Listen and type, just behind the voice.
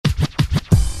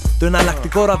το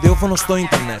εναλλακτικό ραδιόφωνο στο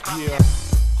ίντερνετ.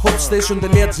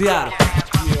 HotStation.gr.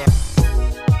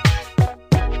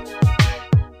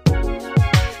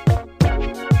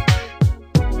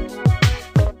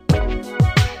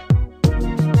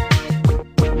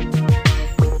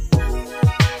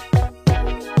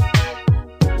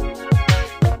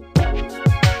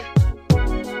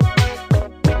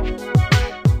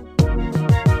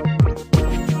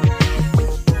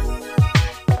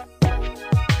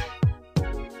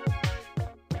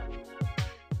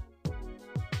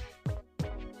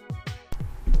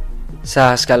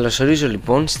 Σας καλωσορίζω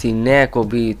λοιπόν στη νέα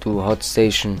εκπομπή του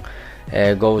HotStation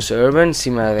Goes Urban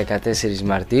σήμερα 14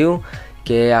 Μαρτίου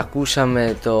και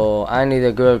ακούσαμε το I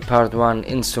Need a Girl Part 1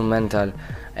 Instrumental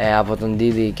από τον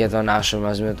Didi και τον Asher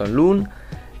μαζί με τον Loon,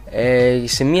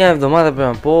 σε μια εβδομάδα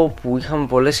πρέπει να πω που είχαμε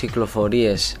πολλές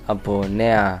κυκλοφορίες από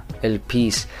νέα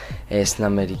LPs στην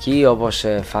Αμερική, όπως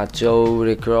Fat Joe,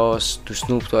 Rick Ross, του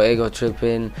Snoop, το Ego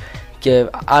Trippin' και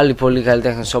άλλοι πολλοί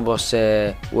καλλιτέχνες όπως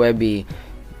Webby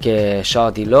και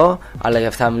Shawty Law, αλλά για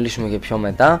αυτά μιλήσουμε και πιο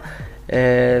μετά.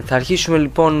 Θα αρχίσουμε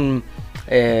λοιπόν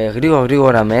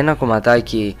γρήγορα με ένα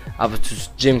κομματάκι από τους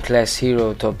Gym Class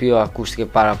Hero, το οποίο ακούστηκε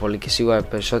πάρα πολύ και σίγουρα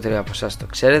περισσότεροι από εσάς το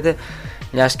ξέρετε,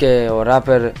 μιας και ο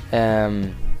rapper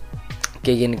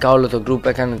και γενικά όλο το group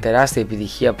έκανε τεράστια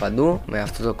επιτυχία παντού με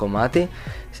αυτό το κομμάτι,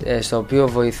 στο οποίο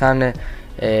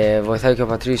βοηθάει και ο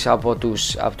Πατρίς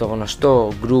από το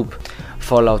γνωστό group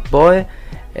Fall Out Boy.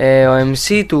 Ο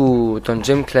MC των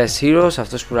Gym Class Heroes,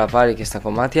 αυτός που ραπάρει και στα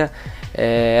κομμάτια,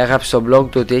 έγραψε στο blog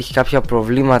του ότι έχει κάποια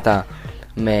προβλήματα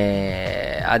με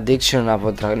addiction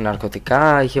από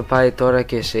ναρκωτικά. Είχε πάει τώρα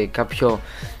και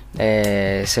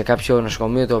σε κάποιο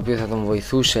νοσοκομείο το οποίο θα τον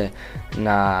βοηθούσε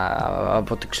να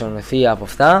αποτυξονωθεί από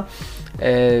αυτά.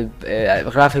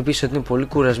 Γράφει επίσης ότι είναι πολύ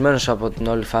κουρασμένος από την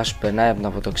όλη φάση που περνάει από την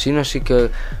αποτοξίνωση και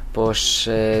πως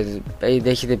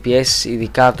δέχεται πιέσεις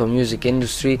ειδικά από το music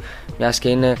industry, μιας και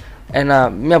είναι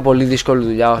μια πολύ δύσκολη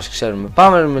δουλειά όσοι ξέρουμε.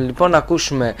 Πάμε λοιπόν να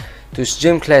ακούσουμε τους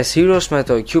Gym Class Heroes με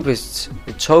το Cupid's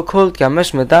Chokehold και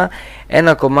αμέσως μετά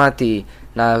ένα κομμάτι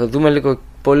να δούμε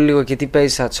πολύ λίγο και τι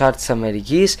παίζει στα charts της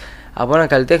Αμερικής από ένα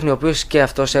καλλιτέχνη ο οποίος και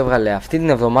αυτός έβγαλε αυτή την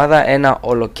εβδομάδα ένα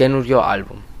ολοκένουργιο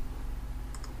άλμπουμ.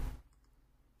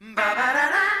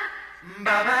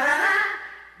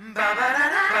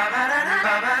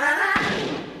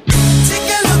 Take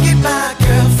a look at my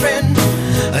girlfriend.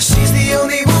 She's the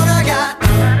only one I got.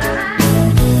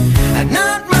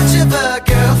 Not much of a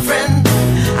girlfriend.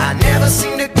 I never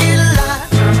seem to get a lot.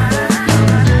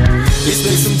 It's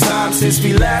been some time since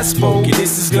we last spoke, and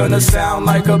this is gonna sound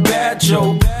like a bad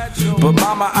joke, but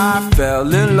mama, I fell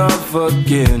in love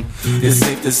again. It's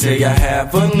safe to say I have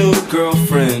a new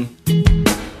girlfriend.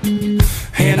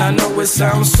 And I know it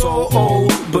sounds so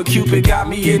old, but Cupid got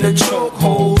me in a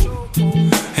chokehold.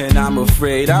 And I'm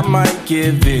afraid I might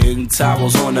give in.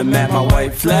 Towels on the mat, my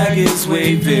white flag is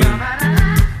waving.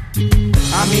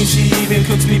 I mean, she even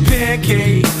cooks me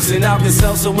pancakes and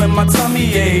Alka-Seltzer when my tummy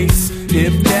aches.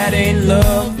 If that ain't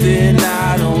love, then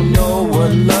I don't know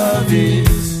what love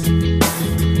is.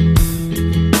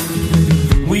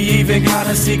 We even got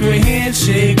a secret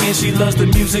handshake, and she loves the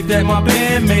music that my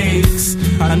band makes.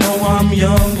 I know I'm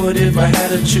young, but if I had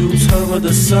to choose her or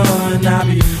the sun, I'd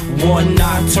be one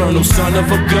nocturnal son of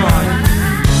a gun.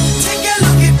 Take a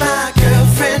look at my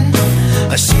girlfriend.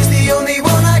 She's the only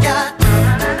one I got.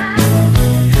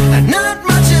 Not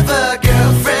much of a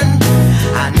girlfriend.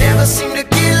 I never seem to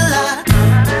get a lot.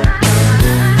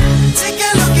 Take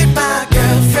a look at my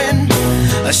girlfriend.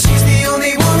 She's the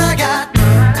only one I got.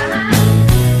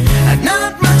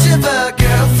 Not much of a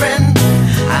girlfriend.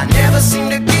 I never seem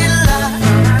to get a lot.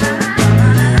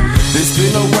 It's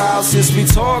been a while since we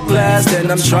talked last, and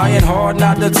I'm trying hard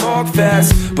not to talk fast.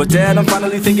 But Dad, I'm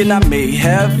finally thinking I may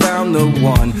have found the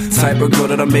one type of girl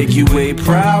that'll make you way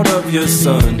proud of your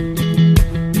son.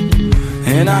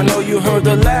 And I know you heard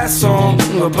the last song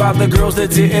about the girls that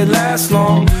didn't last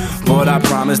long, but I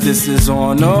promise this is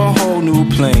on a whole new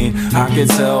plane. I can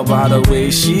tell by the way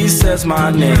she says my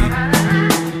name.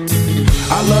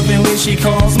 I love it when she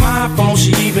calls my phone.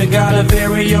 She even got a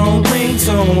very own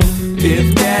ringtone. If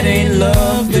that ain't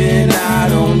love, then I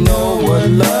don't know what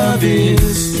love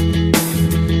is.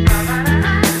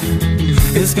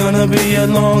 It's gonna be a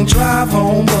long drive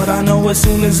home, but I know as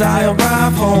soon as I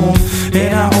arrive home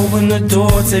and I open the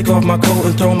door, take off my coat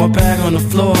and throw my bag on the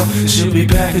floor, she'll be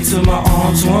back into my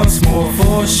arms once more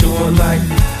for sure. Like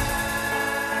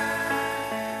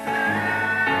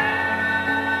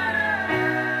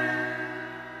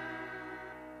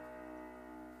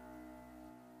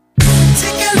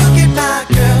Take a look at my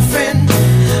girlfriend.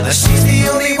 She's the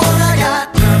only one I got.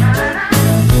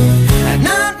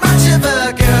 Not much of a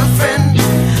girlfriend.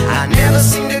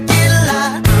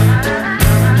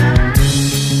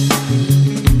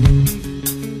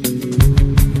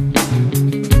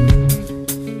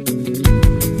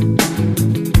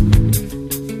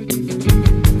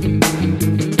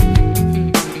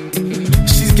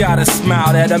 got a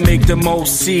smile that'll make the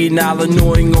most senile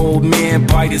annoying old man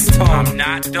bite his tongue. I'm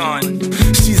not done.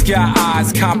 She's got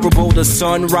eyes comparable to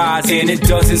sunrise, and it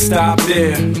doesn't stop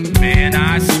there. Man,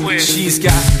 I swear. She's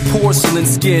got porcelain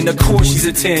skin, of course she's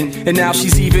a 10, and now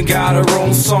she's even got her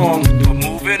own song. But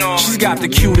moving on. She's got the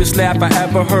cutest laugh I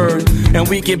ever heard, and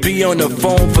we can be on the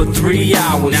phone for 3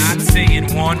 hours, not saying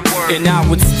one word, and I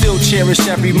would still cherish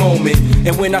every moment.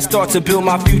 And when I start to build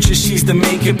my future, she's the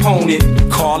main component.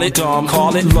 Call it dumb,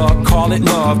 call it luck, call it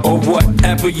love, or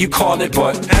whatever you call it,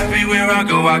 but everywhere I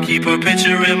go I keep a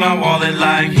picture in my wallet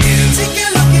like you. Take a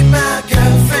look at my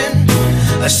girlfriend,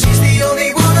 she's the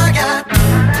only one I got.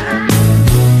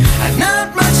 I'm not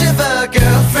much of a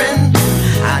girlfriend,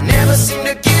 I never seem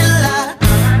to get a lot.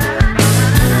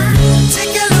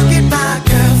 Take a look at my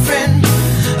girlfriend,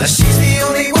 she's the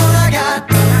only one I got.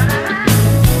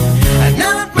 I'm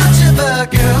not much of a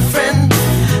girlfriend,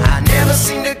 I never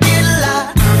seem to get a lot.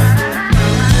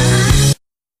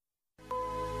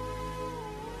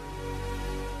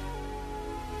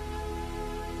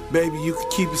 Baby, you can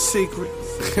keep it secret.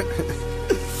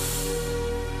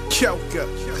 Choker.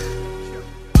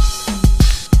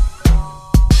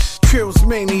 Kills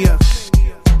mania.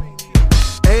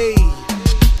 Hey,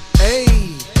 hey.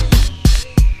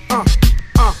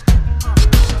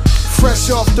 Fresh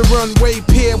off the runway,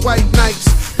 pair white nights.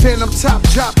 Phantom top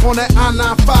drop on that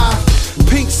I-95.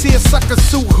 Pink seersucker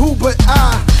suit, who but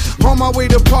I? On my way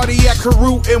to party at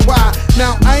Carew and Y.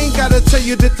 Now I ain't gotta tell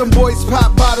you that them boys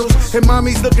pop bottles, and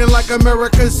mommy's looking like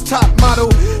America's top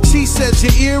model. She says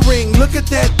your earring, look at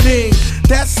that thing,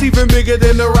 that's even bigger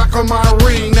than the rock on my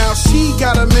ring. Now she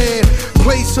got a man,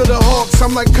 plays for the Hawks.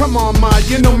 I'm like, come on ma,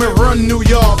 you know me run New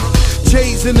York.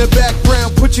 Jay's in the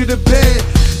background, put you to bed.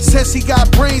 Says he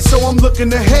got brains, so I'm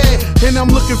looking ahead, and I'm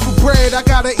looking for bread. I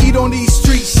gotta eat on these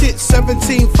streets, shit.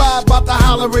 17.5, about to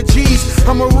holler at G's.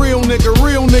 I'm a real nigga,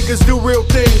 real niggas do real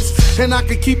things, and I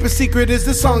can keep a secret is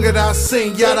the song that I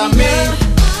sing. Yeah, I mean,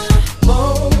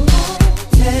 won't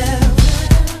tell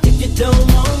if you don't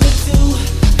want me to,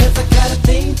 'cause I got a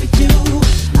thing for you.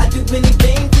 I do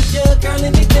anything for you, girl,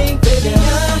 anything, baby.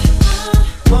 I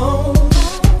won't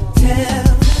tell,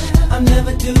 I'll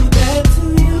never do that to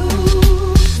you.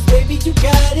 Baby, you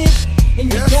got it, and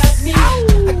you got me.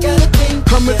 I got a thing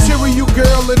for a material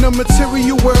girl in a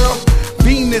material world.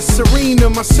 Venus, Serena,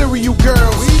 my serial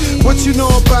girls. What you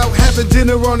know about having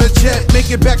dinner on a jet? Make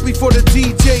it back before the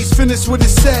DJ's finished with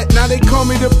his set. Now they call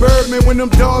me the Birdman when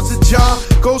them dogs are jar.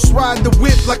 Ghost ride the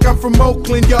whip like I'm from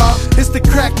Oakland, y'all. It's the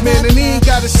crack man and he ain't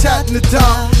got a shot in the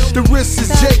dark. The wrist is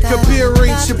Jacob,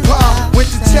 earring Chappelle. With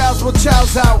the Childs, well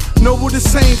Childs out. Noble the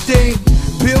same thing.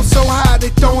 Bill so high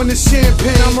they throwing the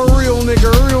champagne. I'm a real nigga,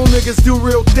 real niggas do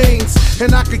real things,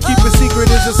 and I can keep a secret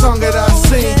is a song that I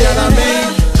sing. Yeah, I mean.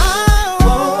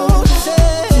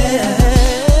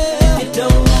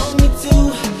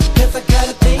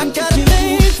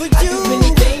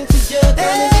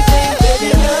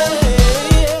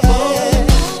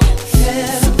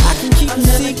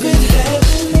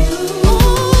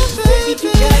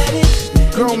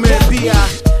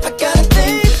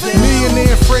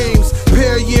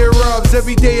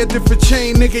 Every day a different chain,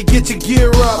 nigga, get your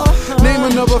gear up. Name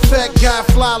another fat guy,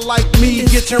 fly like me.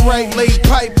 Get your right leg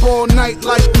pipe all night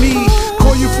like me.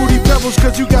 Call you Fruity Pebbles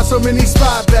cause you got so many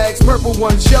spy bags. Purple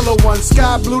ones, yellow ones,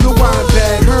 sky blue the wine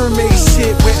bag. Hermes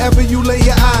shit, wherever you lay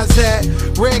your eyes at.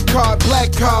 Red card, black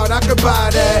card, I could buy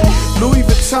that. Louis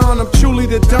Vuitton, I'm truly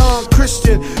the Don.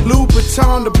 Christian, Louis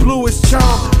Vuitton, the bluest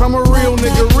charm. I'm a real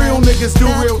nigga, real niggas do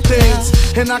real things,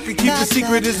 and I can keep the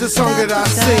secret is the song that I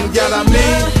sing. Yeah, I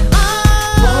mean.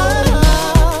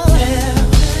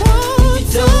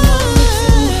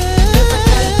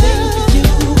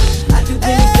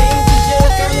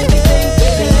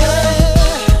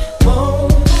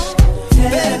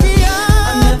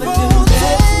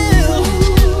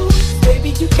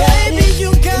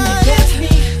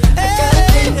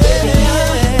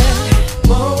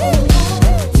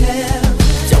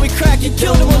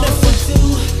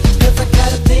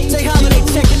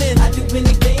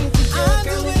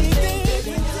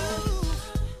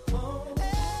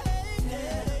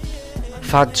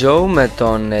 Fat Joe με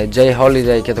τον Jay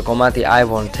Holiday και το κομμάτι I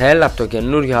Won't Tell από το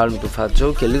καινούργιο άλμπουμ του Fat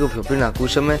Joe, και λίγο πιο πριν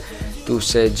ακούσαμε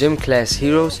τους Gym Class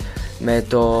Heroes με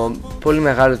το πολύ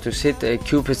μεγάλο του hit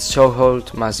Cupid's Chokehold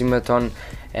μαζί με τον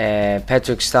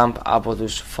Patrick Stump από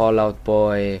τους Fall Out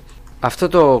Boy. Αυτό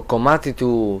το κομμάτι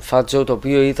του Fat Joe, το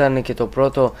οποίο ήταν και το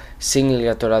πρώτο single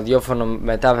για το ραδιόφωνο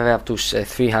μετά βέβαια από τους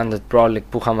 300 Prolic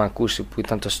που είχαμε ακούσει, που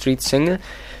ήταν το street single,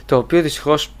 το οποίο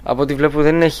δυστυχώς από ό,τι βλέπω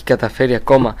δεν έχει καταφέρει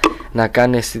ακόμα να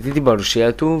κάνει αισθητή την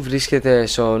παρουσία του. Βρίσκεται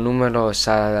στο νούμερο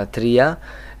 43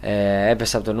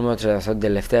 έπεσε από το νούμερο 38 την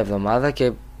τελευταία εβδομάδα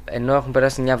και ενώ έχουν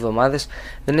περάσει 9 εβδομάδες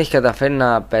δεν έχει καταφέρει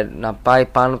να πάει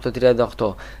πάνω από το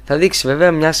 38. Θα δείξει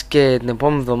βέβαια, μιας και την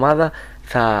επόμενη εβδομάδα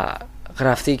θα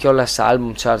γραφτεί και όλα στα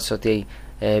album charts ότι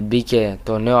μπήκε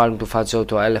το νέο album του Fat Joe,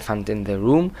 το Elephant in the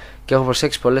Room, και έχω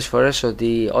προσέξει πολλές φορές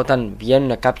ότι όταν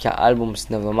βγαίνουν κάποια album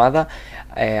στην εβδομάδα,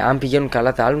 αν πηγαίνουν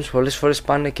καλά τα albums, πολλές φορές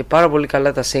πάνε και πάρα πολύ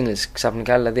καλά τα singles.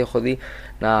 Ξαφνικά δηλαδή έχω δει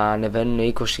να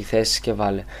ανεβαίνουν 20 θέσεις και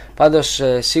βάλε. Πάντως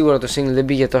σίγουρα το single δεν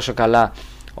πήγε τόσο καλά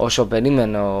όσο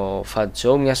περίμενε ο Fat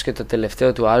Joe, μιας και το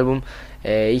τελευταίο του album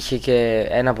είχε και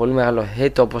ένα πολύ μεγάλο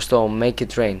hit όπως το Make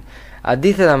It Rain.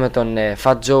 Αντίθετα με τον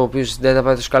Fat Joe, ο οποίος δεν τα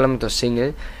πάει τόσο καλά με το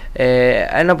single,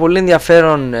 ένα πολύ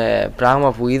ενδιαφέρον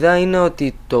πράγμα που είδα είναι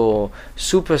ότι το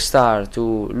Superstar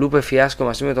του Lupe Fiasco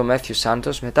μαζί με τον Matthew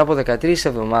Santos, μετά από 13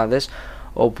 εβδομάδες,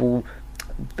 όπου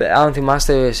αν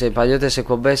θυμάστε σε παλιότερες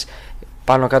εκπομπές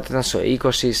πάνω κάτω ήταν στο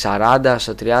 20, 40,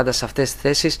 στο 30, σε αυτές τις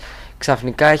θέσεις,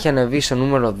 ξαφνικά έχει ανεβεί στο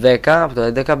νούμερο 10, από το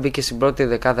 11 μπήκε στην πρώτη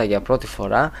δεκάδα για πρώτη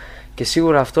φορά, και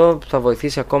σίγουρα αυτό θα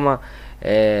βοηθήσει ακόμα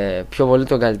πιο πολύ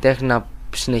τον καλλιτέχνη να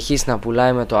συνεχίσει να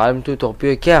πουλάει με το άλμπουμ του, το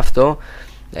οποίο και αυτό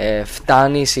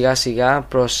φτάνει σιγά σιγά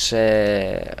προς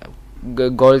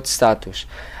gold status.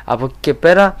 Από εκεί και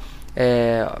πέρα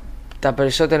τα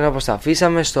περισσότερα είναι όπως τα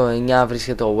αφήσαμε. Στο 9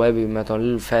 βρίσκεται ο Webby με τον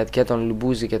Lil Fat και τον Lil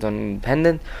Boozy και τον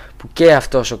Independent, που και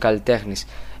αυτός ο καλλιτέχνης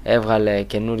έβγαλε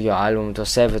καινούριο άλμπουμ, το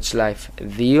Savage Life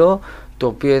 2, το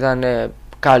οποίο ήταν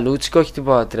καλούτσικο, όχι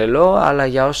τίποτα τρελό, αλλά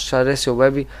για όσους αρέσει ο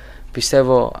Webby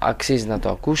πιστεύω αξίζει να το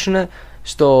ακούσουν.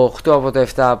 Στο 8 από το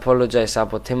 7 Apologize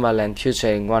από Timbaland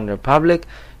featuring One Republic.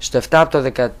 Στο 7 από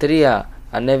το 13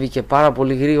 ανέβηκε πάρα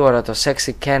πολύ γρήγορα το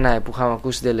Sexy Can I που είχαμε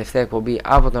ακούσει την τελευταία εκπομπή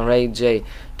από τον Ray J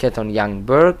και τον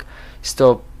Young Berg.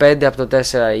 Στο 5 από το 4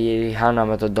 η Rihanna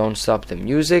με το Don't Stop the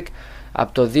Music.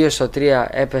 Από το 2 στο 3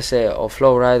 έπεσε ο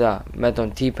Flow Rider με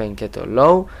τον T-Pain και το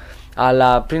Low.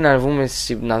 Αλλά πριν να δούμε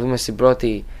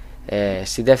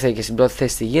στη δεύτερη και στην πρώτη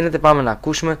θέση τι γίνεται, πάμε να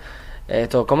ακούσουμε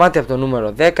το κομμάτι από το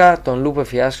νούμερο 10, τον Lupe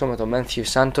Fiasco με το Matthew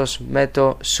Santos με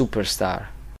το Superstar.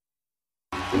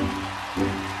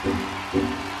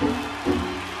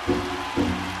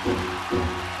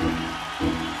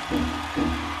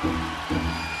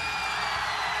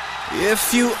 If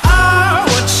you are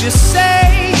what you say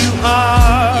you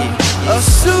are, a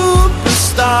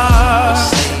superstar,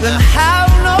 then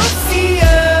have no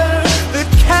fear. The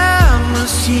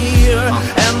camera's here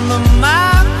and the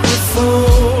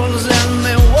microphones, and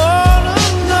they wanna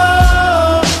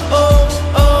know,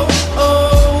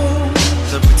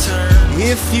 the return.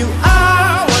 If you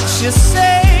are what you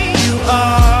say you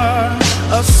are,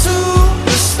 a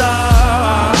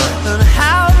superstar, then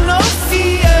have no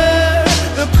fear.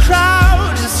 The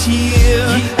crowd is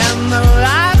here and the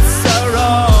lights are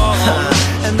on,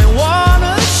 and they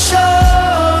wanna show,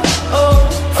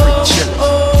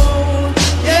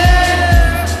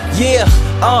 yeah.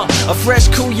 A fresh,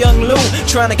 cool young Lou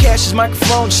trying to cash his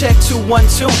microphone check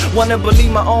 212. Wanna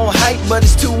believe my own hype, but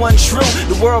it's too untrue.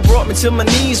 The world brought me to my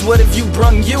knees. What have you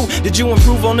brung you? Did you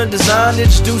improve on the design?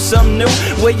 Did you do something new?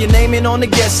 Where your name in on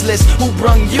the guest list? Who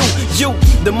brung you? You,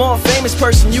 the more famous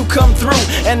person, you come through,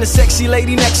 and the sexy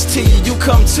lady next to you, you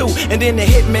come too. And then the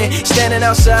hitman standing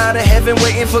outside of heaven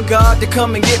waiting for God to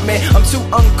come and get me. I'm too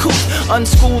uncouth,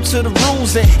 unschooled to the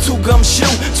rules, and too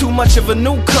gumshoe. Too much of a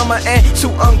newcomer and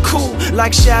too uncool.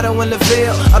 Like Shadow in the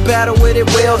veil, I battle with it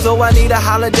well, though I need a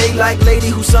holiday like Lady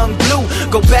Who Sung Blue.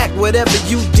 Go back, whatever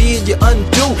you did, you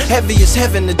undo. Heavy as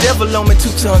heaven, the devil on me 2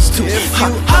 tons too. If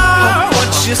you are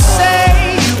what you say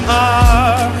you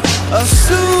are, a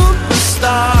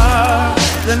superstar,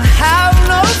 then have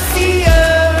no fear.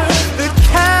 The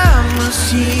camera's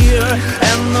here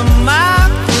and the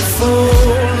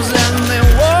microphones, and they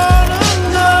wanna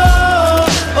know,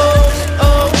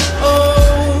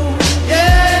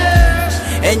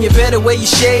 yeah. And you better wear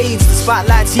your shades. The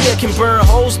spotlights here can burn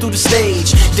holes through the stage.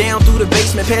 Down through the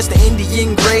basement past the Indian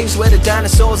graves where the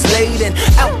dinosaurs laid, and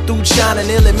out through China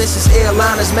nearly misses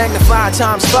airliners magnified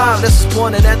 ×5. This is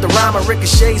pointed at the rhyme of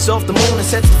ricochets off the moon and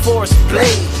sets the forest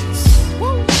ablaze.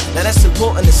 Now that's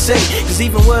important to say, cause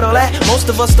even with all that, most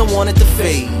of us don't want it to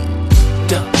fade.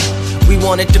 We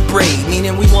wanted to braid,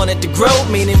 meaning we wanted to grow,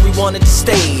 meaning we wanted to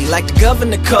stay. Like the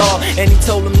governor called and he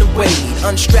told him to wait.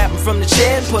 Unstrap him from the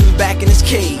chair and put him back in his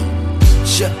cage.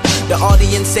 The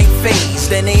audience ain't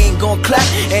phased, and they ain't gon' clap,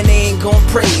 and they ain't gon'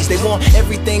 praise. They want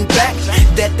everything back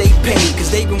that they paid, cause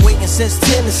they've been waiting since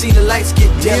 10 to see the lights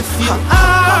get dim. If you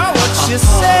are what you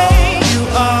say you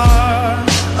are,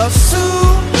 a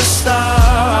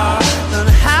superstar, then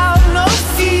have no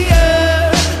fear.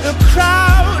 The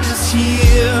crowd is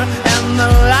here and the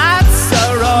lights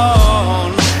are on,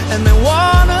 and they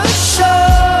wanna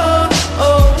show.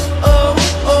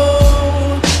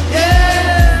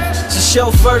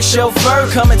 first chauffeur,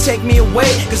 come and take me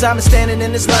away. Cause I've been standing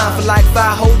in this line for like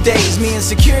 5 whole days. Me and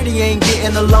security ain't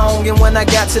getting along. And when I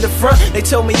got to the front, they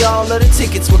told me all of the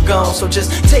tickets were gone. So just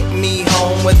take me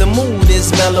home where the mood is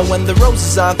mellow, when the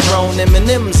roses are thrown,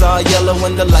 M&M's are yellow,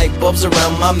 when the light bulbs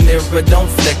around my mirror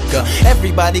don't flicker.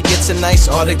 Everybody gets a nice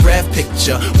autograph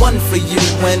picture, one for you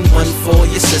and one for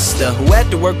your sister, who had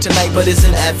to work tonight but is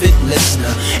an avid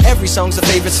listener. Every song's a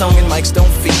favorite song and mics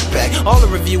don't feedback. All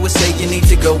the reviewers say you need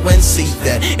to go and see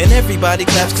that. And everybody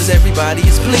claps cause everybody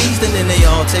is pleased. And then they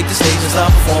all take the stage and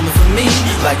start performing for me.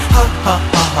 Like ha ha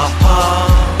ha ha ha,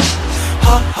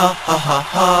 ha ha ha ha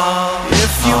ha.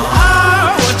 If you are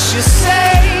what you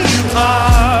say you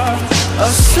are, a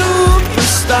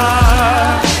superstar,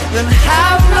 then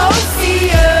have no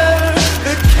fear.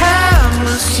 The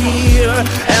camera's here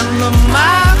and the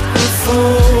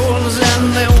microphones, and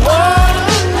they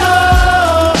wanna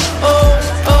know, oh,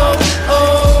 oh,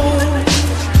 oh.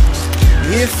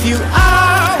 If you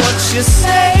are what you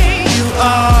say you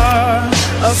are,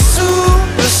 a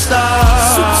superstar,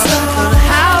 then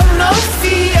have no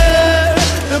fear.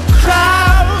 The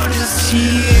crowd is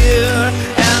here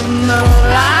and the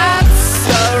lights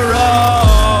are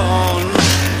on,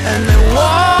 and they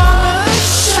wanna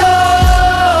show.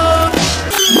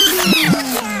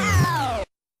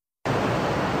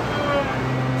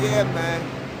 Yeah, man.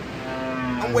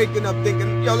 I'm waking up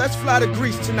thinking, yo, let's fly to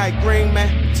Greece tonight, Green, man.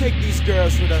 Take these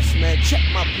girls with us, man. Check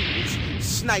my peoples.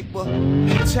 Sniper,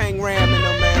 Tang Ram in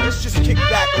them, man. Let's just kick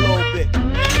back a little bit.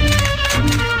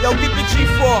 Yo, get the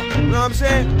G4, you know what I'm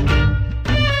saying?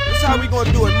 That's how we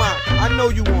gonna do it, man. I know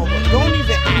you want, but don't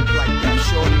even act like that,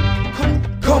 shorty.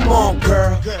 Come on,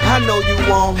 girl. I know you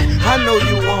want, I know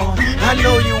you want, I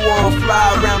know you want. Fly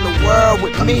around the world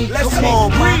with me. Come on,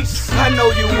 Greece. I know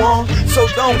you want, so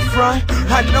don't front.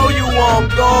 I know you want,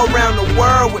 go around the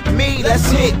world with me. Let's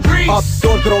hit Greece. Απ'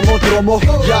 το δρόμο δρόμο,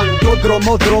 για το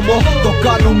δρόμο δρόμο, το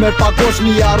κάνουμε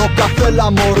παγκόσμια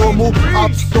ροκαφέλα μωρό μου.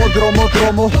 Απ' το δρόμο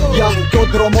δρόμο, για το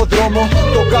δρόμο δρόμο,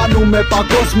 το κάνουμε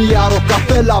παγκόσμια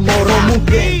ροκαφέλα μωρό μου.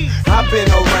 I've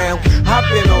been around, I've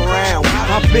been around,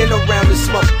 I've been around this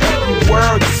motherfucking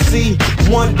world, you see.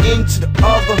 One end to the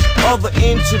other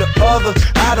end to the other.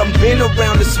 I done been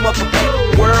around this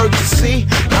motherfucking world, you see.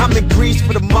 I'm in Greece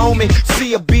for the moment,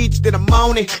 see a beach then I'm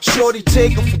on it. Shorty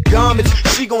take her for garments,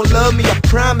 she gon' love me, I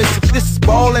promise. If this is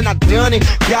ballin', I done it.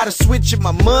 Gotta switch in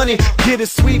my money, get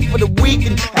it sweet for the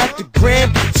weekend at the Grand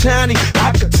Britannia. I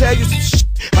can tell you some shit.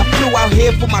 I flew out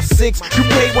here for my 6. You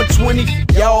paid 120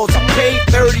 for yours, I paid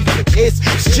 30 for this.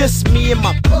 It's just me and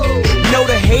my know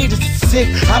the haters are sick.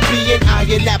 I be in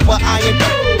iron that, but I ain't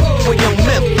for young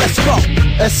men. Let's go.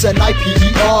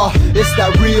 SNIPER, it's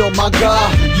that real, my guy.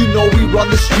 You know we run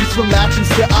the streets from Athens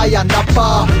to Ayanapa.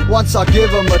 Once I give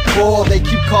them a tour, they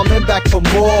keep coming back for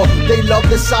more. They love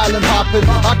this island hopping,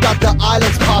 I got the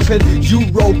islands popping. You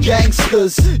roll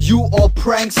gangsters, you all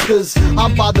pranksters.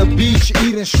 I'm by the beach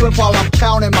eating shrimp while I'm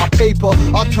counting my paper.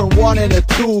 I'll turn 1 into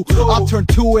 2, I'll turn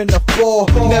 2 into 4.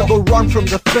 Never run from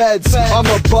the feds, I'm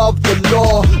above the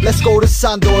law. Let's go to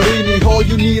Santorini, all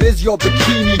you need is your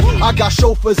bikini. I got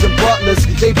chauffeurs and butlers,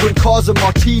 they bring cars and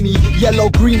martini. Yellow,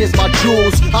 green is my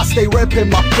jewels, I stay repping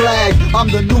my flag. I'm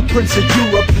the new prince of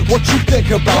Europe, what you think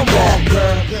about that? Come on,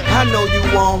 girl, I know you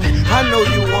want, I know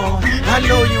you want, I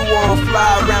know you want.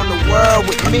 Fly around the world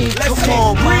with me. Come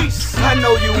on, Greece. I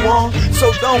know you want, so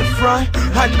don't front.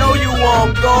 I know you want,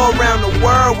 go around the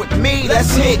world with me.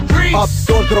 Let's hit Greece. Απ'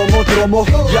 το δρόμο δρόμο,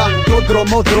 για το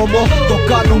δρόμο δρόμο, το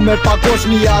κάνουμε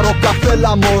παγκόσμια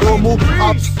ροκαφέλα μωρό μου.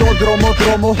 Απ' το δρόμο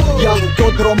δρόμο, για το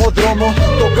δρόμο δρόμο,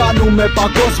 το κάνουμε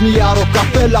παγκόσμια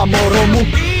ροκαφέλα μωρό μου.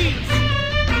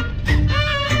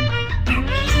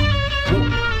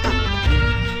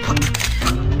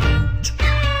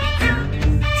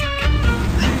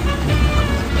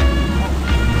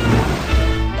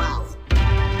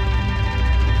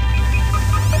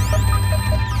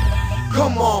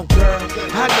 Come on, girl.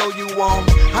 I know you want,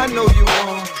 I know you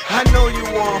want, I know you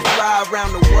want. Fly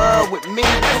around the world with me.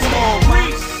 Come on,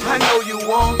 Reese. I know you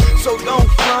want, so don't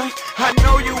front. I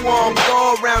know you want, go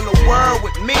around the world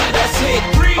with me. Let's hit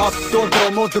Greece. Απ' το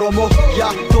δρόμο δρόμο, για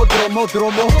το δρόμο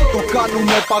δρόμο, το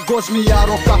κάνουμε παγκόσμια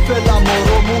ροκαφέλα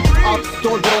μωρό μου. Απ'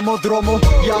 το δρόμο δρόμο,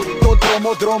 για το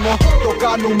δρόμο δρόμο, το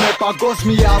κάνουμε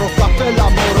παγκόσμια ροκαφέλα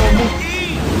μωρό μου.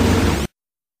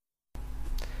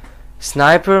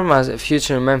 Sniper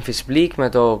featuring Memphis Bleak με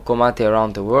το κομμάτι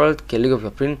Around the World, και λίγο πιο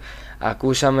πριν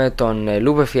ακούσαμε τον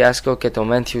Lupe Fiasco και τον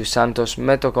Matthew Santos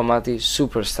με το κομμάτι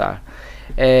Superstar.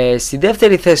 Στη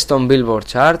δεύτερη θέση των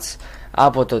Billboard Charts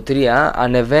από το 3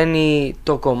 ανεβαίνει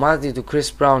το κομμάτι του Chris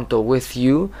Brown, το With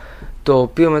You, το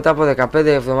οποίο μετά από 15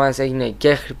 εβδομάδες έγινε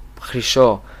και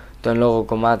χρυσό το εν λόγω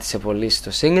κομμάτι σε πωλήσεις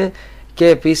στο single. Και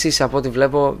επίσης από ό,τι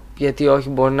βλέπω, γιατί όχι,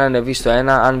 μπορεί να ανεβεί στο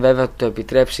 1, αν βέβαια το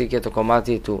επιτρέψει και το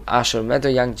κομμάτι του Usher με το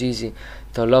Young Jeezy,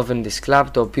 το Love in This Club,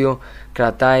 το οποίο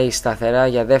κρατάει σταθερά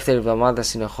για δεύτερη εβδομάδα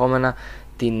συνεχόμενα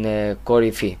την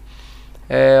κορυφή.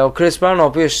 Ο Chris Brown, ο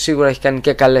οποίος σίγουρα έχει κάνει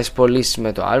και καλές πωλήσεις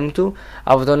με το album του.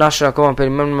 Από τον Usher ακόμα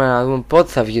περιμένουμε να δούμε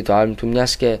πότε θα βγει το album του,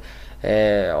 μιας και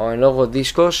ο εν λόγω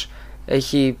δίσκος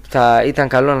ήταν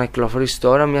καλό να κυκλοφορήσει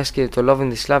τώρα, μιας και το Love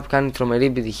in This Club κάνει τρομερή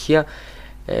επιτυχία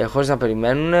χωρίς να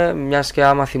περιμένουν, μιας και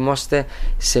άμα θυμόστε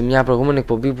σε μια προηγούμενη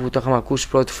εκπομπή που το είχαμε ακούσει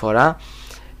πρώτη φορά,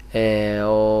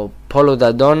 ο Polo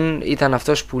Dadon ήταν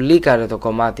αυτός που λίκαρε το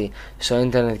κομμάτι στο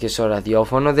ίντερνετ και στο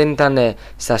ραδιόφωνο. Δεν ήταν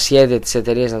στα σχέδια της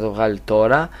εταιρείας να το βγάλει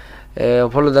τώρα. Ο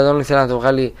Polo Dadon ήθελε να το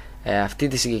βγάλει αυτή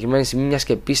τη συγκεκριμένη στιγμή, μιας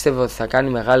και πίστευε ότι θα κάνει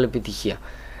μεγάλη επιτυχία.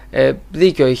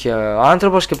 Δίκιο είχε ο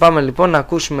άνθρωπος, και πάμε λοιπόν να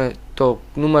ακούσουμε το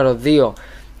νούμερο 2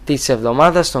 της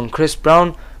εβδομάδας, τον Chris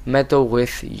Brown με το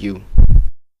With You.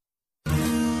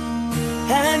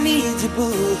 I need you,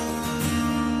 boo.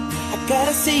 I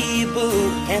gotta see you, boo.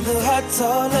 And the hearts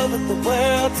all over the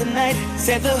world tonight.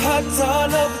 Said the hearts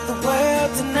all over the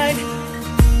world tonight.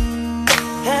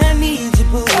 I need you,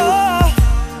 boo. Oh,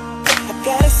 I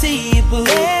gotta see you, boo.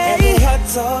 And the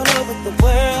hearts all over the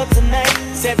world tonight.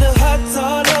 Said the hearts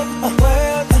all over the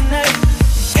world tonight.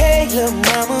 Hey, little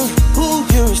mama, ooh,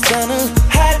 you're a stunner.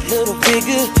 Hot little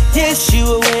figure, yes, you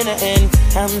a winner. And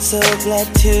I'm so glad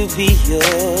to be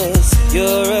yours.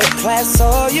 You're a class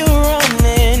all your own.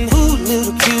 And ooh,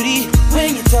 little cutie, when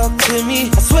you talk to me,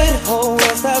 I swear the whole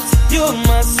world stops. You're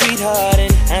my sweetheart,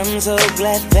 and I'm so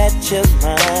glad that you're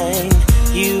mine.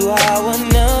 You are one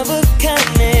of a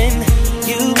kind, and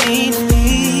you mean to me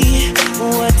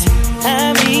what I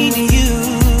mean to you.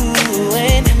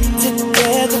 And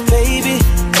together, baby,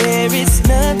 there is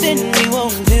nothing we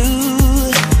won't do.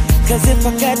 'Cause if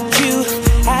I got you,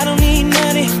 I don't need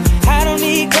money, I don't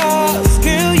need cars,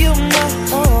 girl, you're my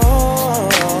own.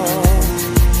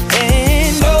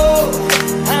 And oh,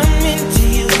 I'm into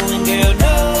you, and girl,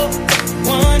 no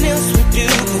one else would do.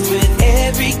 'Cause with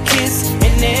every kiss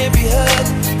and every hug,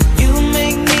 you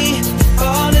make me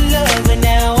fall in love. And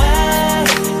now I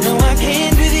know I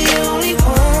can't be the only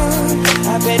one.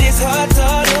 I bet it's hard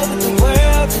all over the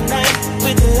world tonight,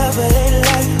 with the love of their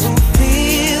life, who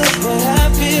feels what I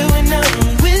feel when I'm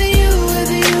with you,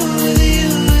 with you, with you,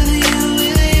 with you,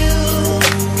 with you,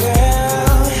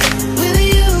 girl. With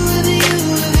you, with you,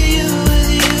 with you, with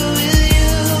you, with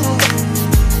you.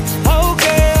 Oh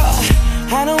girl,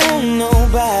 I don't want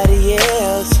nobody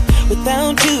else.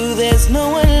 Without you, there's no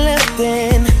one left.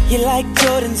 And you're like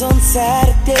Jordans on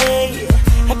Saturday.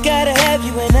 I gotta have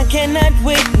you and I cannot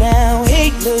wait now. Hey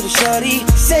little shorty,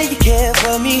 say you care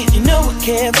for me. You know I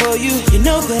care for you. You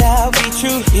know that I'll be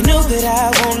true. You know that I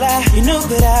won't lie. You know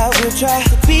that I will try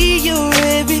to be your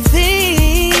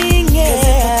everything, yeah. 'Cause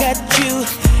if I got you,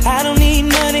 I don't need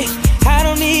money, I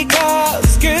don't need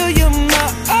cars, girl, you're my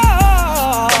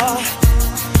all,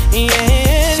 yeah.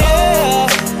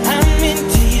 I'm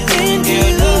into you, and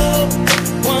girl, no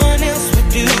one else would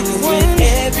do. 'Cause with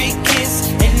every kiss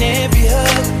and every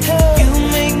hug, you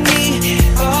make me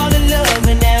fall in love.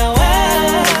 And now I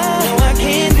know I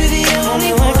can't be the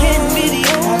only one.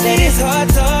 I bet it's hard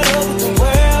all over the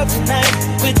world tonight,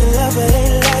 with the love of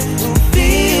their life, who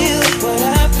feels what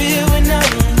I feel when I'm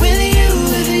with you,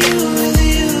 with you, with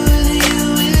you, with you,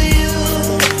 with you.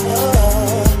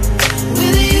 Oh,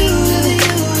 with you, with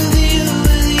you, with you,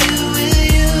 with you, with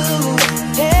you.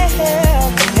 Yeah,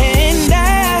 and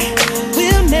I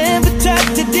will never try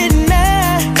to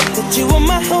deny that you are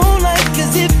my whole life.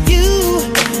 'Cause if you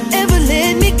ever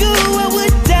let me go, I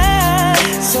would die.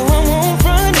 So I won't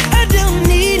run, I don't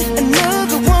need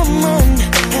another woman.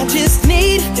 I just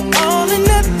need you all or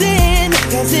nothing.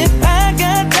 'Cause if I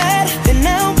got that, then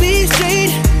I'll be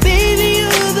straight. Baby,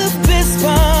 you're the best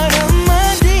part of my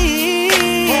day.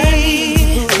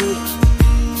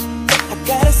 I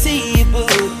gotta see you, boo.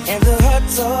 And the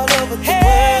hearts all over the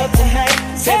world tonight.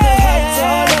 Say the hearts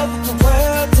all over the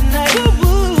world tonight.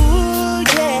 Ooh,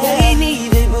 yeah. They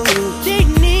need it, boo. They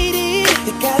need it.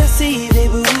 They gotta see it,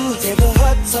 boo. Say the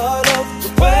hearts all over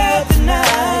the world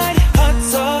tonight.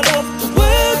 Hearts all over the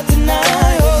world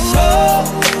tonight. Oh,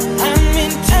 I'm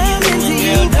into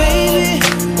you, baby.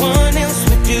 One else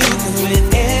would do. 'Cause with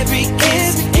every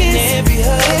kiss and every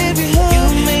hug, you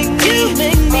make me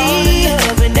fall in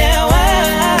love. And now I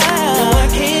know I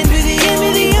can't be the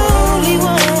only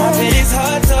one. I bet it's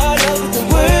hard all over the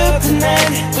world tonight,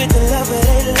 with the love of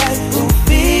their life, who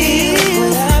feels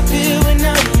what I feel when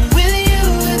I'm with you,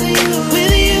 with you,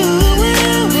 with you,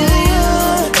 with you,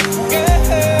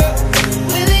 girl.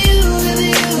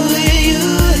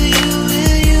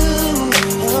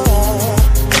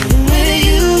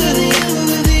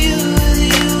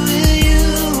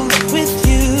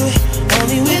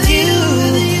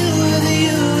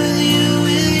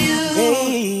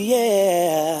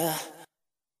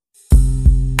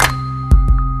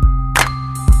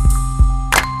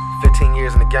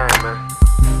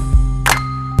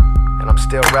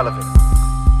 relevant.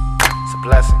 It's a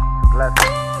blessing.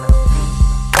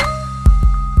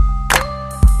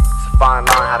 It's a fine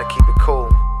line how to keep it cool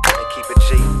and keep it G.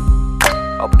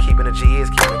 Oh, but keeping it G is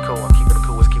keeping it cool. Keeping it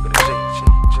cool is keeping it G.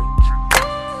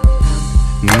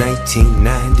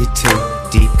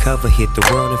 1992, deep cover hit the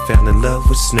world and fell in love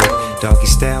with Snoop. Doggy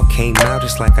Style came out,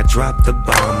 it's like I dropped the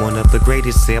bomb. One of the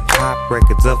greatest hip-hop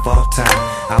records of all time.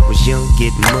 I was young,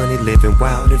 getting money, living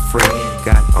wild and free.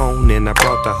 Got on and I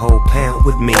brought the whole pound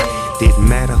with me. Didn't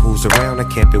matter who's around, I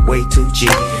kept it way too G.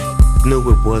 Knew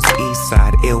it was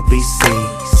Eastside LBC.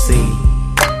 See,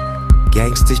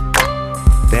 gangsta,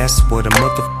 that's what a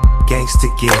gangsta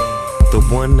get. The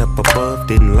one up above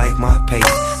didn't like my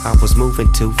pace. I was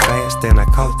moving too fast and I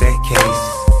caught that case.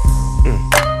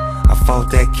 I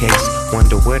fought that case.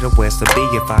 Wonder where the West would be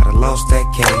if I'd have lost that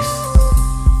case.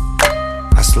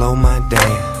 I slowed mine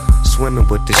down, swimming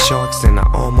with the sharks and I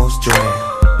almost drowned.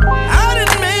 I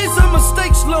done made some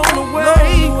mistakes along the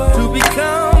way to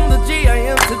become the G I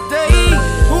am today.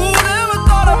 Who never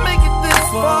thought I'd make it this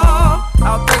far?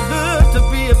 Out the hood to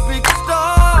be a big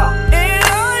star. And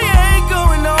I ain't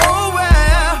going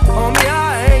nowhere. Homie,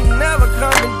 I ain't never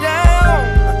coming down.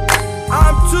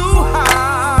 I'm too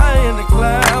high in the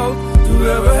clouds to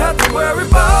ever have to worry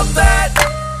about that.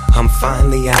 I'm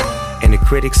finally out, and the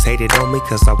critics hated on me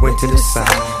cause I went to the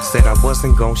side. Said I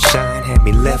wasn't gon' shine, had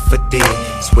me left for dead.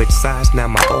 Switch sides, now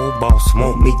my old boss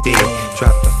want me dead.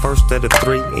 Dropped the first of the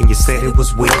three and you said it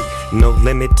was weak. No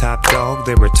limit, top dog,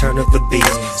 the return of the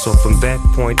beast. So from that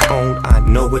point on, I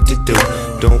know what to do.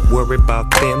 Don't worry about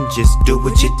them, just do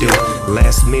what you do.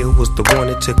 Last meal was the one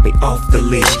that took me off the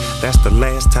leash. That's the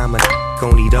last time a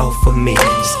gon' eat off of me.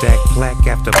 Stack plaque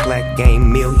after plaque,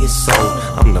 game millions sold.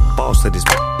 I'm the boss of this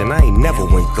and I ain't never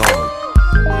went gone.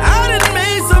 I done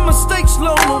made some mistakes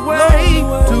along the way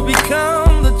to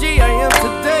become the G I am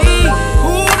today.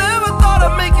 Who never thought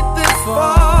I'd make it this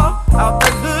far? Out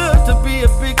the hood to be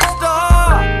a big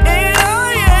star. And I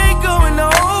ain't going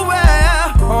nowhere.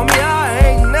 Homie, I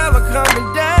ain't never coming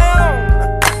down.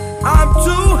 I'm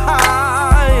too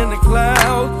high in the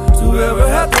clouds to ever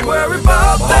have to worry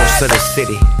about that. Boss of the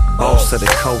city, boss of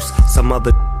the coast. Some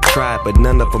other tried, but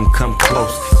none of them come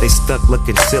close. They stuck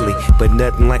looking silly, but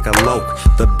nothing like a loke.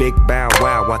 The big bow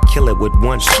wow, I kill it with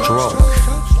one stroke.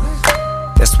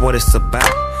 That's what it's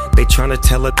about. They tryna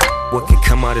tell it what can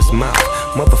come out his mouth.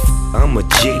 Motherfucker, I'm a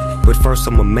G, but first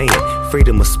I'm a man.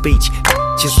 Freedom of speech,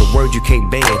 just a word you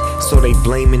can't ban. So they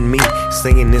blaming me,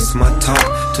 saying it's my talk.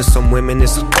 To some women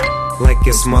it's like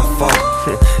it's my fault.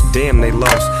 Damn, they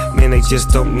lost, man, they just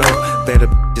don't know that a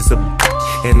is a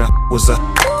and I was a.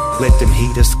 Let them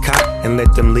heat us cop and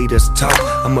let them lead us talk.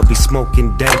 I'ma be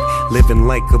smoking dank, living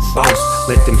like a boss.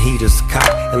 Let them heat us cop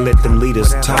and let them lead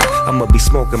us talk. I'ma be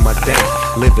smoking my dank,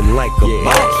 living like a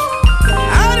boss.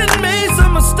 I done made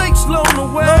some mistakes along the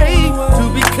way to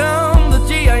become the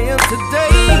G I am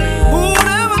today. Who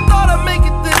never thought I'd make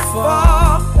it this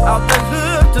far? Out the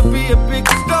hood to be a big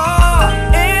star.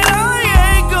 And I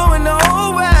ain't going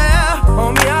nowhere.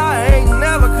 Homie, I ain't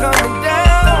never coming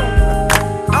down.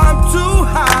 I'm too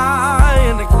high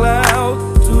in the clouds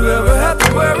to ever have to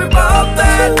worry about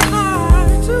that.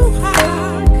 Too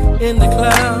high in the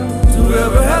clouds to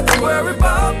ever have to worry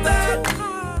about that.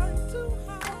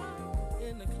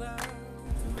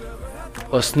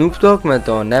 Ο Snoop Dogg με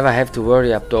το Never Have to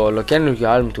Worry από το ολοκαίνουργιο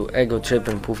άλμπουμ του Ego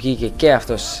Trippin' που βγήκε και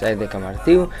αυτό στις 11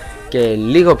 Μαρτίου, και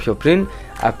λίγο πιο πριν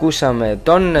ακούσαμε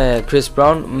τον Chris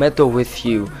Brown με το With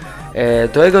You.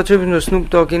 Το Ego Trippin' του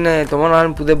Snoop Dogg είναι το μόνο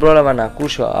άλμπουμ που δεν πρόλαβα να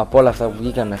ακούσω από όλα αυτά που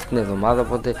βγήκαν αυτήν την εβδομάδα,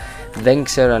 οπότε δεν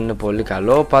ξέρω αν είναι πολύ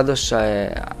καλό. Πάντως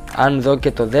αν δω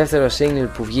και το δεύτερο single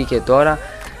που βγήκε τώρα,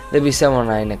 δεν πιστεύω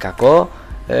να είναι κακό.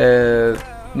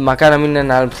 Μακάρι να μην είναι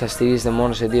ένα άλμπουμ που θα στηρίζεται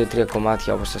μόνο σε 2-3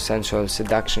 κομμάτια όπως το Sensual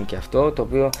Seduction και αυτό, το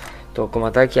οποίο το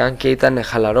κομματάκι, αν και ήταν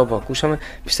χαλαρό που ακούσαμε,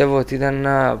 πιστεύω ότι ήταν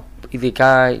ένα,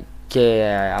 ειδικά και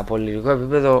από λυρικό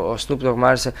επίπεδο, ο Snoop Dogg μου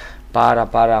άρεσε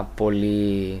πάρα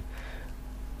πολύ.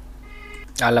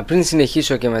 Αλλά πριν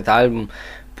συνεχίσω και με τα άλμπουμ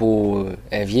που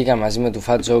βγήκαν μαζί με του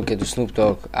Fat Joe και του Snoop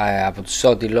Dogg από του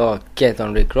Shotty Law και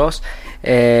τον Rick Ross,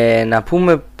 να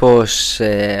πούμε πως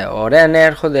ωραία νέα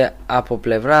έρχονται από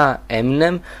πλευρά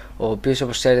Eminem, ο οποίος,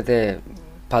 όπως ξέρετε,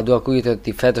 παντού ακούγεται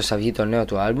ότι φέτος θα βγει το νέο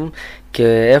του άλμπουμ,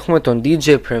 και έχουμε τον DJ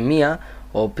Premier,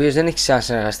 ο οποίος δεν έχει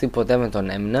ξανασυνεργαστεί ποτέ με τον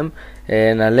Eminem,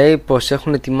 να λέει πως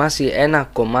έχουν ετοιμάσει ένα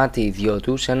κομμάτι οι δυο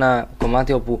τους, ένα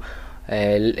κομμάτι όπου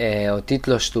ο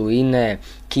τίτλος του είναι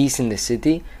Keys in the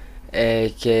City,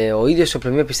 και ο ίδιος ο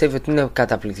Premier πιστεύει ότι είναι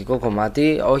καταπληκτικό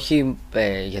κομμάτι, όχι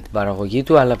για την παραγωγή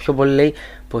του, αλλά πιο πολύ λέει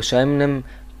πως ο Eminem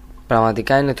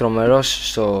πραγματικά είναι τρομερός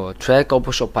στο track,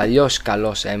 όπως ο παλιός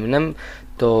καλός Eminem.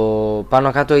 Το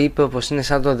πάνω κάτω είπε πως είναι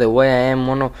σαν το The Way I Am,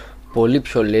 μόνο πολύ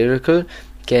πιο lyrical,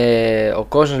 και ο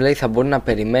κόσμος λέει θα μπορεί να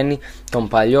περιμένει τον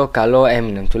παλιό καλό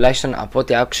Eminem, τουλάχιστον από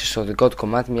ό,τι άκουσε στο δικό του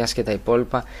κομμάτι, μιας και τα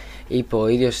υπόλοιπα είπε ο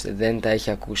ίδιος δεν τα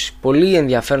έχει ακούσει. Πολύ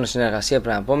ενδιαφέρον συνεργασία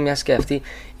πρέπει να πω, μιας και αυτοί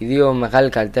οι δύο μεγάλοι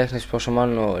καλλιτέχνες, πόσο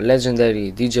μάλλον ο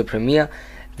legendary DJ Premier,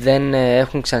 δεν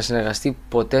έχουν ξανασυνεργαστεί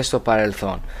ποτέ στο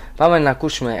παρελθόν. Πάμε να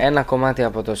ακούσουμε ένα κομμάτι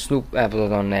από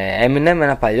τον Eminem,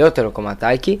 ένα παλιότερο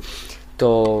κομματάκι,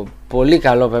 το πολύ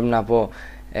καλό πρέπει να πω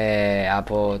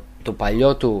από το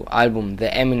παλιό του album The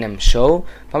Eminem Show.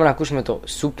 Πάμε να ακούσουμε το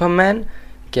Superman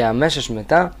και αμέσως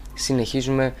μετά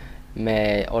συνεχίζουμε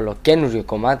με ολοκένουργιο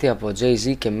κομμάτι από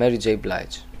Jay-Z και Mary J.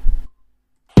 Blige.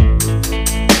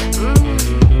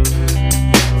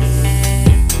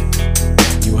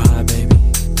 You high, baby?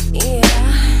 Yeah.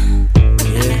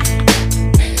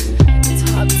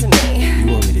 Talk to me. You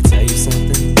want me to tell you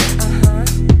something?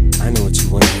 I know what you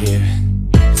want to hear.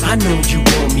 I know you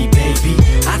want me, baby.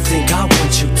 I think I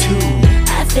want you too.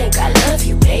 I think I love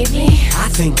you, baby. I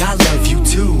think I love you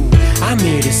too. I'm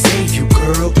here to save you,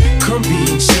 girl. Come be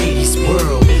in Shady's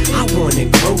world. I wanna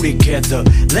grow together.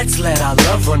 Let's let our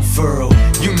love unfurl.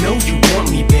 You know you want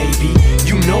me, baby.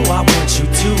 You know I want you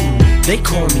too. They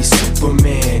call me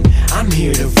Superman. I'm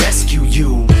here to rescue you.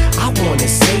 I wanna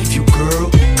save you, girl.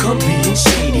 Come be in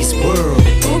Shady's world.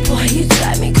 Oh boy, you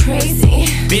drive me crazy.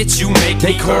 Bitch, you make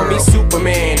me call me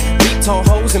Superman. Beat tall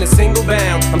hoes in a single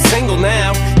bound. I'm single now.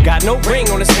 Got no ring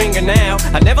on his finger now.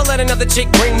 I never let another chick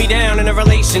bring me down in a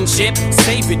relationship.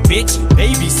 Save it, bitch.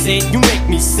 Babysit. You make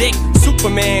me sick.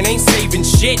 Superman ain't saving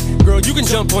shit. Girl, you can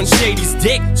jump on Shady's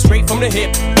dick. Straight from the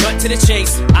hip, cut to the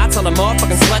chase. I tell a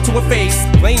motherfucking slut to her face.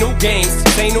 Play no games,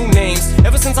 say no names.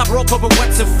 Ever since I broke up with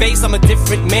what's her face, I'm a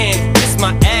different man. Kiss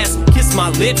my ass, kiss my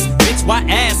lips. Bitch, why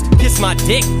ass? Kiss my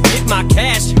dick, get my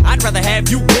cash. I'd rather have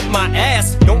you whip my ass.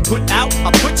 Don't put out,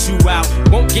 I'll put you out.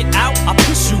 Won't get out, I'll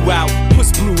push you out. Puss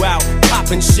blew out,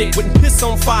 poppin' shit. Wouldn't piss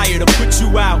on fire to put you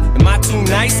out. Am I too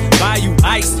nice? Buy you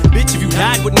ice. Bitch, if you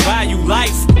died, wouldn't buy you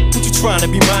life. What you trying to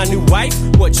be my new wife?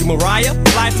 What, you Mariah?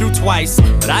 Fly through twice.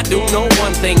 But I do know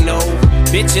one thing, no.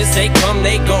 Bitches, they come,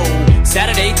 they go.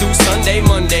 Saturday through Sunday,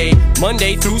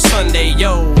 Monday through Sunday,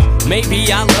 yo. Maybe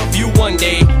I'll love you one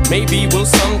day, maybe we'll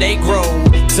someday grow.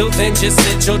 Till then, just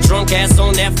sit your drunk ass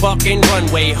on that fucking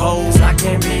runway, ho. I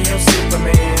can't be your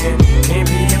Superman, can't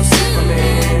be your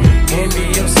Superman, can't be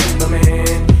your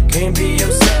Superman, can't be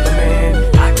your Superman.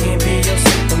 I can't be your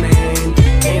Superman,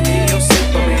 can't be your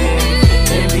Superman,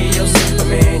 can't be your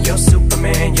Superman, your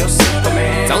Superman, your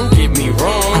Superman. Don't get me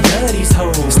wrong, I love these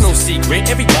hoes. It's no secret,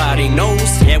 everybody knows.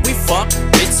 Yeah, we fuck,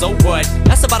 bitch, so what?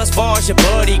 That's about as far as your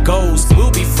buddy goes.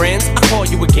 We'll be friends, I'll call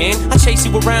you again. I'll chase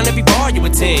you around every bar you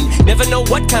attend. Never know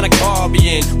what kind of car I'll be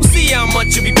in. We'll see how much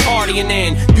you be partying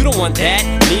in. You don't want that,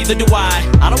 neither do I.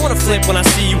 I don't wanna flip when I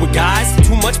see you with guys.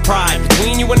 Too much pride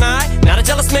between you and I. Not a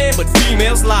jealous man, but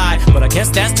females lie. But I guess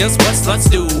that's just what sluts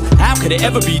do. How could it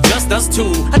ever be just us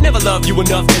two? I never loved you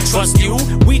enough to trust you.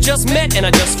 We just met and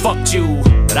I just fucked you.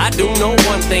 But I do know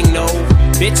one thing, no.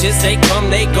 Bitches, they come,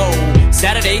 they go.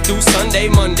 Saturday through Sunday,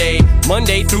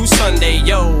 Monday through Sunday,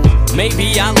 yo. Maybe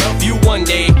I'll love you one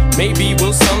day, maybe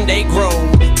we'll someday grow.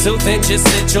 Till then, just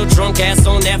sit your drunk ass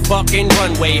on that fucking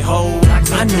runway, ho.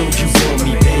 I know you want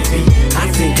me, baby. I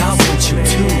think I want you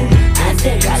too. I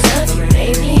think I love you,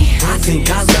 baby. I think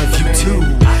I love you too.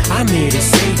 I'm here to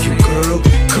save you, girl.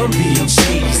 Come be in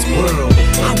Shady's world.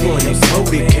 I wanna grow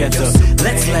together.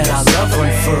 Let's let our love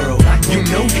unfurl. You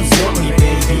know you want me,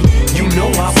 baby. You know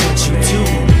I want you too.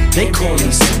 They call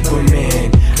me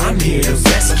Superman. I'm here to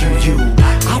rescue you.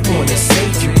 I wanna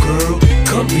save you, girl.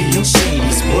 Come be in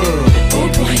Shady's world. Oh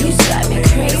boy, you drive me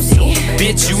crazy.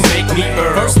 Bitch, you make me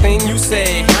earn. First thing you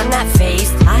say, I'm not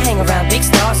phased. I hang around big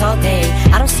stars all day.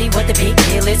 I don't see what the big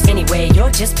deal is anyway.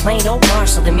 You're just plain old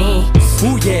Marshall to me.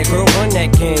 ooh yeah, girl, run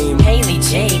that game. Haley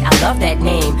Jade, I love that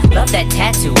name. Love that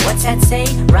tattoo. What's that say?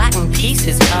 Rotten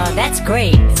pieces. That's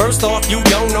great. First off, you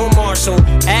don't know Marshall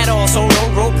at all, so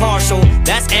don't grow partial.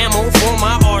 That's ammo for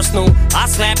my arsenal. I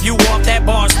slap you off that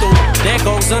bar stool. There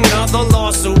goes another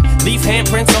lawsuit. Leave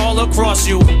handprints all across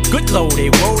you. Good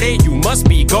loaded, woaded. You must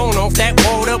be going off that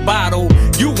water bottle.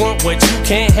 You want what you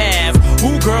can't have.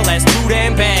 Ooh, girl, that's too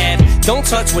damn bad. Don't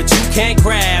touch what you can't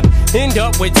grab. End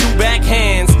up with two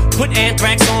backhands. Put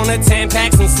anthrax on the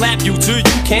Tampax and slap you till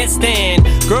you can't stand.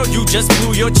 Girl, you just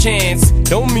blew your chance.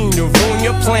 Don't mean to ruin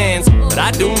your plans, but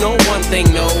I do know one thing,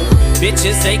 no.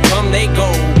 Bitches, they come, they go.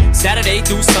 Saturday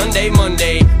through Sunday,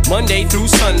 Monday through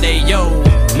Sunday, yo.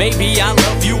 Maybe I'll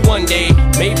love you one day,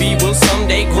 maybe we'll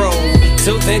someday grow.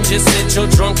 So then just sit your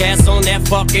drunk ass on that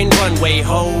fucking runway,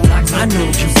 ho. I know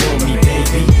you want me,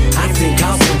 baby. I think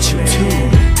I want you too.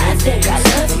 I think I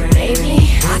love you, baby.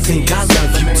 I think I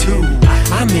love you too.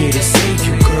 I'm here to save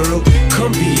you, girl.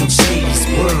 Come be in Shady's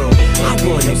world. I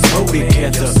wanna grow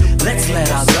together. Let's let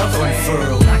our love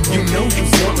unfurl. You know you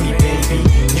want me, baby.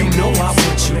 You know I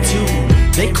want you too.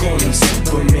 They call me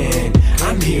Superman.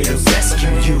 I'm here to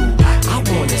rescue you. I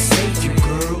wanna save you,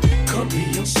 girl. Come be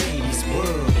in Shady's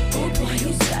world. Oh boy,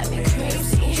 you drive me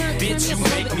crazy. Bitch, you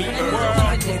make me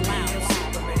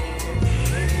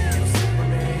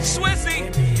Swizzy.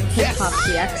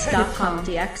 HipHopDX.com.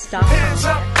 Hands up, hands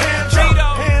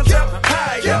up, hands up,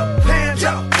 high up, hands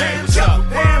up, hands up,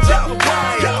 hands up,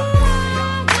 high up.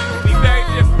 Be very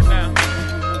different now.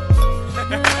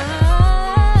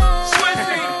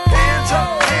 Swizzy. Hands up,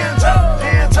 hands up,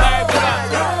 hands up,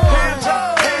 high up, hands up,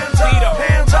 hands up,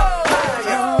 hands up,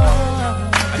 high up.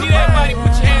 I need everybody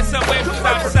put your hands up, wave from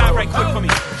side to side right quick for me.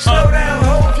 Slow down,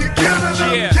 hope you killing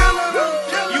them, Yeah. killing them.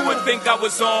 You would think I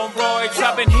was on roids.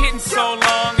 I've been hitting so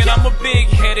long, and I'm a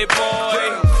big-headed boy.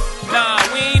 Nah,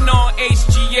 we ain't on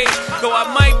HGH, though I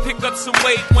might pick up some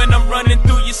weight when I'm running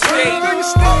through your state.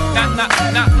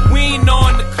 Nah, we ain't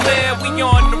on the clear, we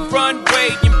on the runway,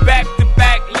 in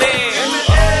back-to-back legs.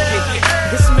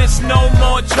 This miss no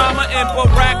more drama, and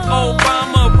Barack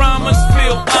Obama rhymes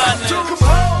feel honest.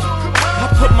 I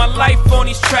put my life on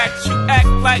these tracks. You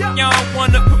act like y'all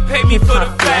wanna prepare me for the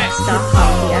facts.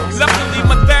 Luckily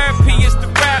my therapy is the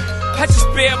rap. I just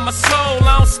bare my soul,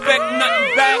 I don't expect nothing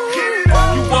back.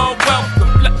 You all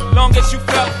welcome, long as you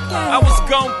felt I was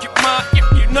gon' get mine.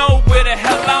 You know where the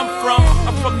hell I'm from.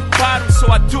 I'm from the bottom, so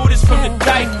I do this from the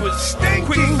diapers.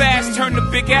 Quick fast, turn the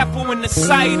Big Apple into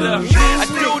cider. I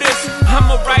do this, I'm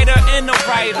a writer and a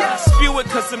writer. I spew it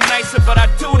cause I'm nicer, but I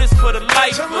do this for the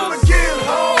lifers.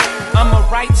 I'm a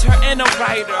writer and a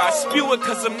writer. I spew it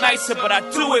cause I'm nicer, but I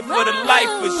do it for the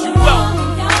lifers. You welcome.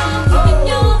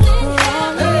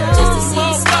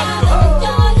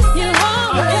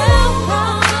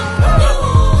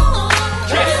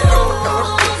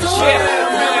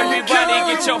 Everybody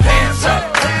get your hands up,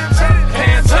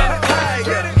 hands up,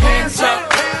 hands up,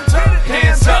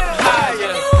 hands up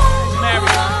higher.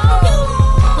 Mary.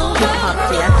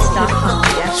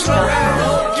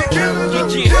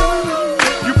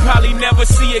 You probably never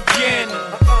see again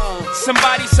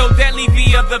somebody so deadly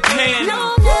via the pen.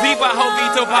 Viva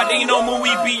Jovito Padino,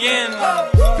 muy bien.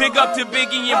 Big up to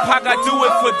Biggie and Pac, I do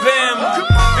it for them.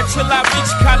 Until I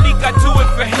reach Khalik, I do it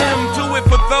for him. Do it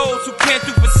for those who can't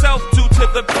do for self, due to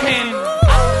the pen.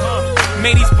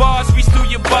 May these bars reach through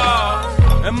your bar.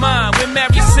 And mine, when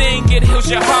Mary sing, it heals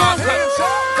your heart.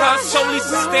 Cause solely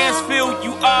stands filled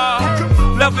you are.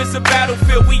 Love is a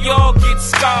battlefield, we all get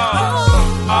scars.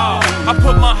 I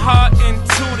put my heart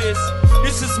into this.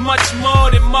 This is much more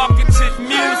than marketed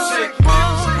music.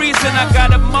 The reason I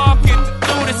gotta market to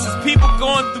do this is people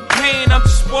going through pain. I'm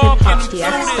just walking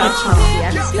through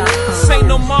this. This ain't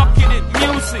no marketed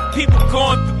music. People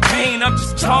going through pain. I'm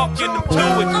just talking them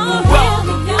through it.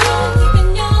 Welcome.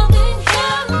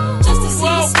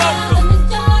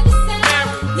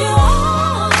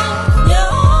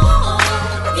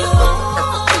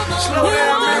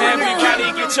 Everybody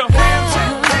get your hands up.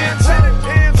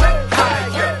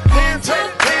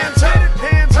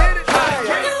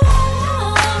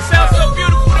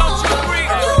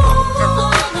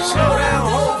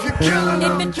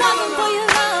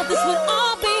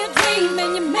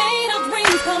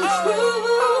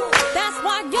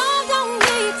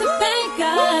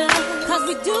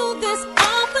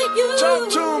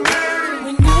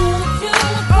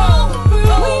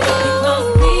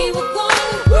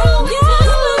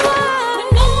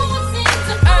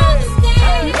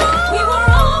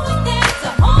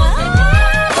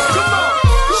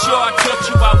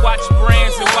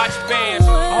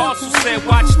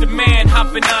 Watch the man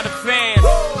hopping out of fans.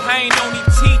 I ain't only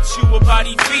teach you about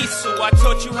Evisu. I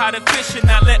taught you how to fish and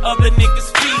I let other niggas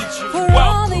feed you. For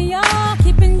all of y'all,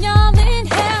 keeping y'all in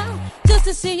hell, just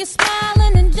to see you smile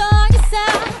and enjoy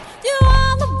yourself. You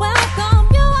all are welcome,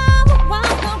 you all are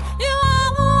welcome, you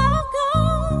all are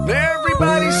welcome.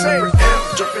 Everybody say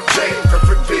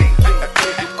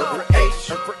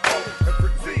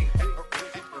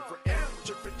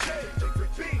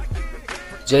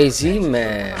Jay-Z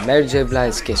με Mary J.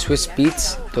 Blige και Swiss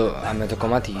Beats με το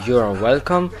κομμάτι You Are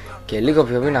Welcome. Και λίγο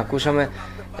πιο πριν ακούσαμε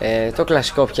το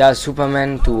κλασικό πια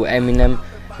Superman του Eminem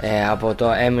από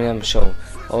το Eminem Show.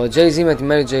 Ο Jay-Z με τη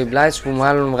Mary J. Blige που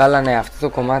μάλλον βγάλανε αυτό το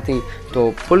κομμάτι,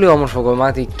 το πολύ όμορφο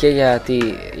κομμάτι, και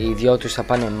γιατί οι δυο τους θα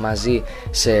πάνε μαζί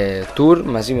σε tour,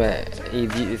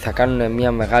 θα κάνουν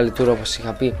μια μεγάλη tour όπως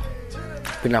είχα πει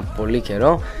πριν από πολύ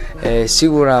καιρό.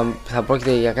 Σίγουρα θα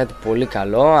πρόκειται για κάτι πολύ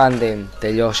καλό, αν δεν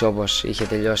τελειώσει όπως είχε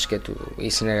τελειώσει και η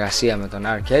συνεργασία με τον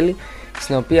R. Kelly,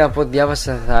 στην οποία από ό,τι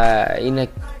διάβασα θα είναι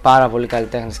πάρα πολύ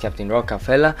καλλιτέχνες και από την rock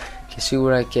καφέλα και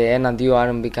σίγουρα και ένα-δύο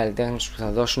R&B καλλιτέχνες που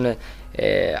θα δώσουν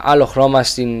άλλο χρώμα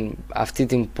στην αυτή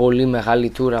την πολύ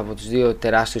μεγάλη tour από τους δύο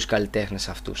τεράστιους καλλιτέχνες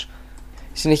αυτούς.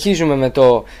 Συνεχίζουμε με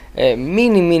το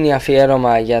μίνι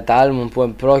αφιέρωμα για τα άλμπουμ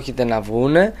που πρόκειται να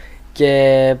βγούνε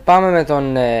και πάμε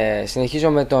συνεχίζω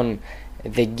με τον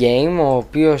The Game, ο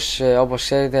οποίος όπως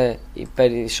ξέρετε οι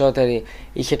περισσότεροι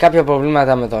είχε κάποια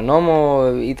προβλήματα με τον νόμο,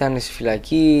 ήταν στη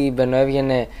φυλακή,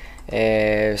 μπαινοέβγαινε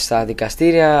στα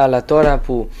δικαστήρια, αλλά τώρα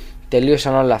που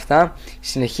τελείωσαν όλα αυτά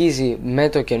συνεχίζει με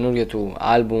το καινούριο του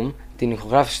άλμπουμ, την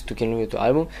ηχογράφηση του καινούριου του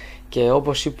άλμπουμ, και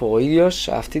όπως είπε ο ίδιος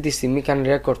αυτή τη στιγμή κάνει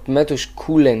ρέκορτ με τους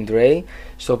Cool and Dre,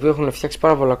 στο οποίο έχουν φτιάξει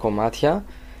πάρα πολλά κομμάτια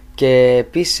και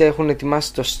επίσης έχουν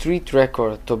ετοιμάσει το street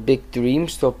record, το Big Dreams,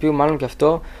 το οποίο μάλλον και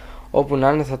αυτό όπου να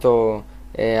είναι θα το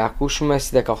ακούσουμε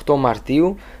στις 18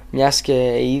 Μαρτίου, μιας και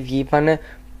οι ίδιοι είπανε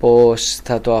πως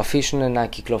θα το αφήσουν να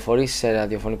κυκλοφορήσει σε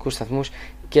ραδιοφωνικούς σταθμούς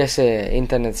και σε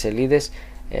ίντερνετ σελίδες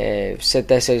σε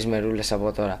 4 μερούλες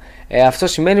από τώρα. Αυτό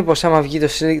σημαίνει πως άμα βγει το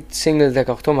single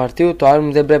 18 Μαρτίου το album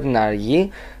δεν πρέπει να αργεί.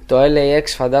 Το LAX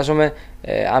φαντάζομαι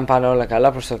αν πάνε όλα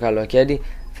καλά προς το καλοκαίρι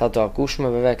θα το ακούσουμε,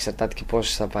 βέβαια εξαρτάται και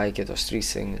πόσο θα πάει και το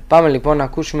street single. Πάμε λοιπόν να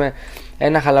ακούσουμε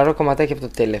ένα χαλαρό κομματάκι από το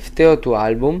τελευταίο του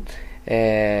album,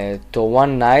 το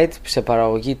One Night, σε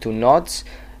παραγωγή του Nods,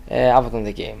 από τον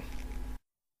The Game.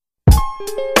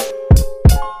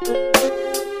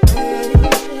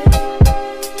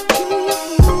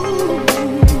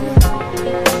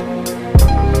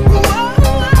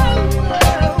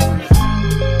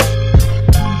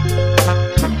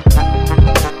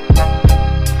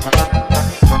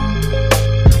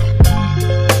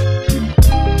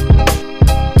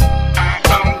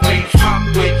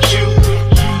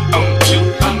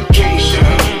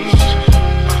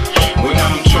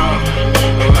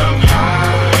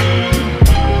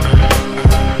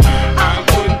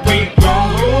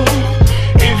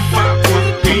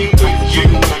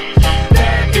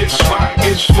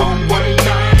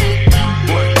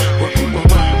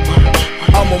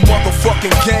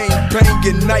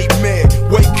 Nightmare,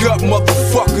 wake up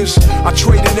motherfuckers. I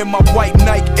traded in my white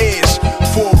Nike Airs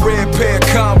for a red pair of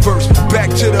Converse. Back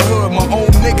to the hood, my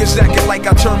own niggas acting like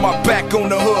I turned my back on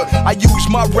the hood. I used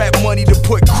my rap money to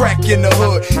put crack in the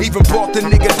hood. Even brought the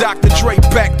nigga Dr. Dre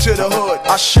back to the hood.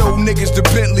 I showed niggas the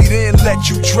Bentley, then let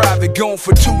you drive it. Gone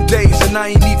for 2 days and I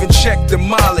ain't even checked the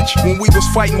mileage. When we was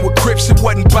fighting with Crips, it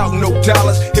wasn't about no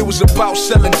dollars. It was about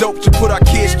selling dope to put our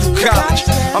kids through college.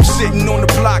 I'm sitting on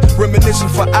the block,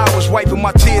 reminiscing for hours, wiping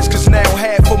my tears, cause now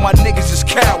half of my niggas is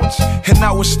cowards. And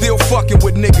I was still fucking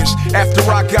with niggas after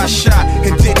I got shot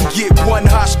and didn't get one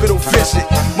hospital visit.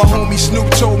 My homie Snoop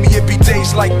told me it'd be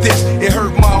days like this. It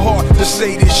hurt my heart to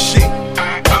say this shit.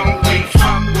 I only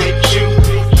fuck with you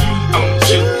on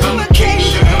 2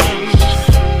 occasions.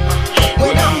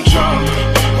 When I'm drunk,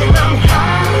 when I'm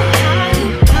high,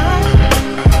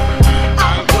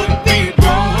 I would be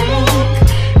wrong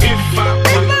if I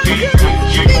would be with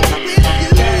you.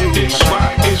 That is why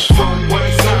it's for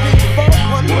one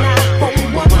night.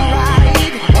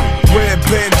 Red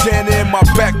bandana in my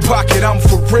back pocket, I'm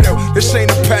for real. This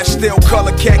ain't a pastel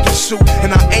color khaki suit,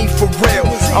 and I ain't for real.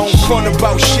 I don't front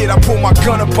about shit, I pull my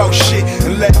gun about shit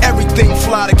and let everything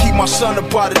fly to keep my son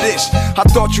up out of this. I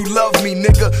thought you loved me,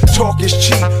 nigga, talk is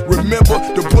cheap. Remember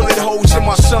the bullet holes in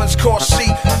my son's car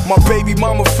seat? My baby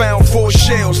mama found 4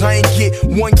 shells, I ain't get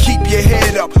one, keep your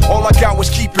head up. All I got was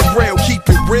keep it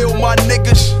real, my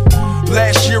niggas.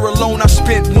 Last year alone I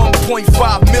spent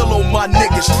 1.5 mil on my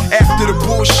niggas. After the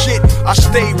bullshit, I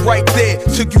stayed right there.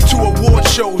 Took you to award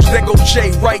shows, there go Jay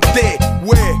right there.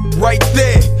 Where? Right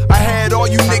there. I had all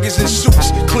you niggas in suits,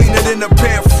 cleaner than a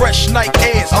pair of fresh Nike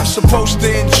Airs. I'm supposed to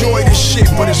enjoy this shit,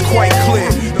 but it's quite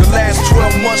clear the last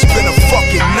 12 months been a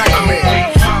fucking nightmare.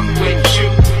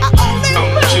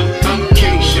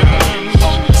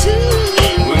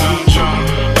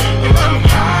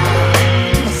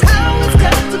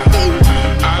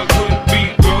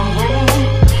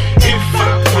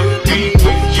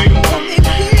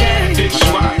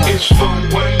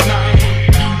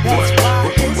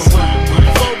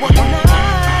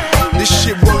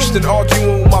 Than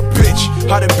arguing with my bitch,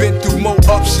 I done been through more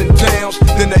ups and downs,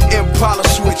 then the Impala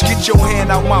switch. Get your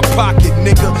hand out my pocket,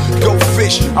 nigga, go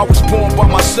fish. I was born by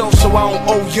myself, so I don't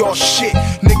owe y'all shit.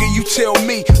 Nigga, you tell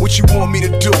me what you want me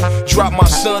to do. Drop my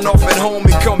son off at home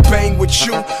and come bang with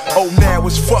you? Oh, now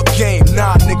it's fuck game,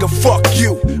 nah, nigga, fuck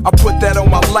you. I put that on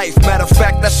my life, matter of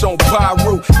fact, that's on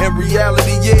Pyro. And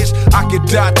reality is, I could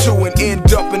die too and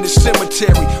end up in the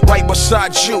cemetery right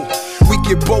beside you. We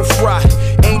get both right.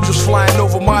 Angels flying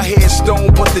over my headstone,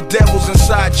 but the devil's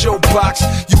inside your box.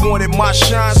 You wanted my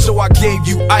shine, so I gave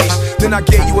you ice. Then I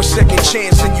gave you a second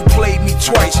chance and you played me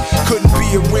twice. Couldn't be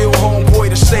a real homeboy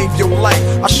to save your life.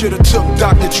 I should've took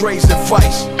Dr. Dre's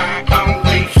advice. I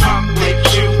only fuck with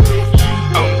you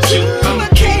on 2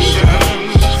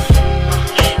 occasions.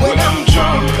 When I'm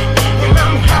drunk, when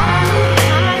I'm high.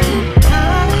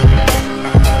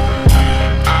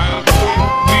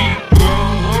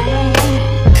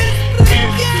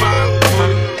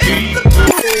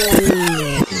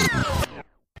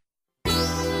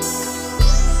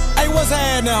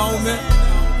 Now, homie,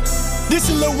 this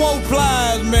is Lil Woe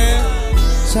Plies, man.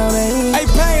 Hey,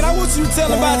 Payne, I want you to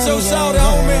tell about your shoulder,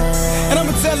 homie, and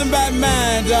I'ma tell him about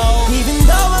mine, dawg. Even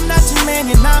though I'm not your man,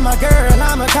 you're not my girl,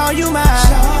 I'ma call you mine.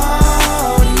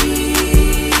 Shorty,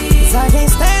 'cause I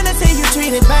can't stand to see you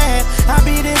treated bad. I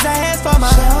beat his ass for my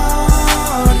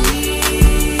shorty,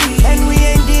 and we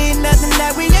ain't did nothing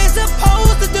that we ain't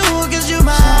supposed to do, 'cause you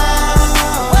mine.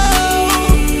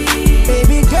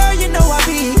 Baby girl, you know I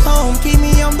be home, keep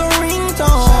me on the ringtone.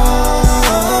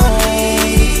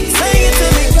 Sing it to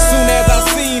me, girl. Soon as I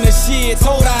seen the shit,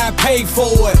 told her I'd pay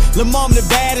for it. Lil' mom the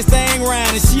baddest thing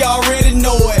round and she already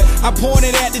know it. I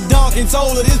pointed at the dunk and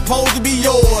told her this supposed to be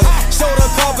yours. Showed her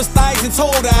a couple stikes and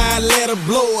told her I'd let her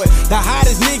blow it. The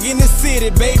hottest nigga in the city,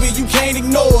 baby, you can't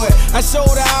ignore it. I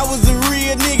showed her I was a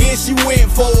real nigga and she went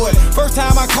for it. First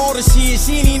time I caught her shit,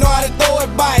 she didn't even know how to throw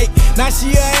it bike. Now she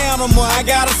an animal, I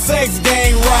got a sex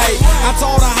game right. I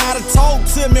taught her how to talk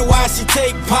to me while she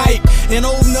take pipe, and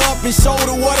open up and show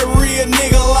her what a real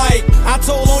nigga like. I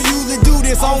told her don't usually do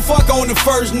this, I don't fuck on the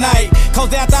first night, 'cause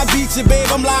after I beat you, babe,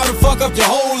 I'm liable to fuck up your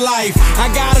whole life. I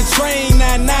got a train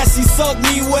now she suck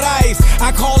me with ice. I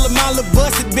call her my little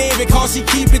busted baby, 'cause she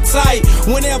keep it tight.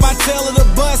 Whenever I tell her to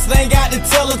bust, I ain't got to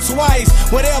tell her twice.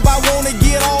 Whatever I wanna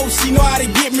get off, she know how to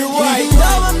get me right. Even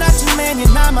though I'm not your man,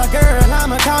 you're not my girl,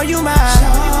 I'ma call you mine.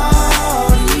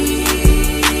 Shorty,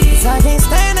 'cause I can't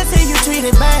stand to see you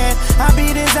treated bad. I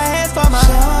beat his ass for my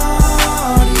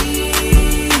shorty,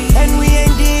 and we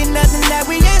ain't did nothing that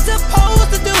we ain't supposed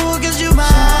to do, 'cause you mine.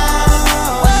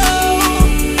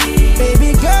 Baby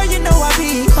girl, you know I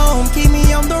be home, keep me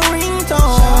on the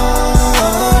ringtone.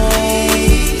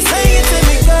 Sing it to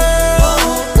me, girl.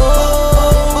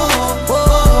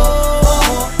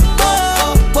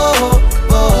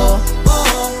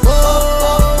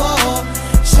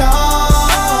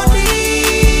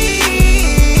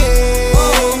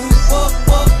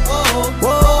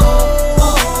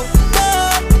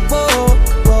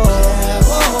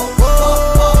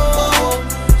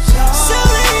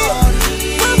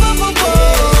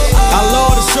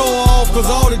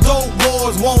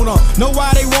 Know why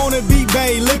they wanna be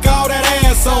bae, look all that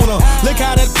ass on her. Look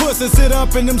how that pussy sit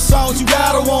up in them songs, you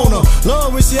gotta want her. Love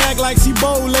when she act like she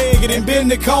bow-legged and bend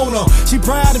the corner. She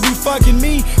proud to be fucking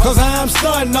me, 'cause I'm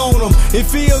stunting on them. It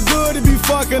feel good to be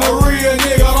fucking a real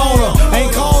nigga on her.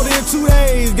 Ain't called in 2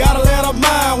 days, gotta let her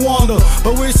mind wander.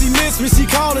 But when she miss me, she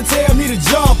call and tell me to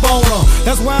jump on her.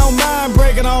 That's why I don't mind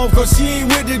breaking off, 'cause she ain't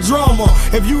with the drummer.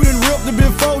 If you done ripped her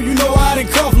before, you know I done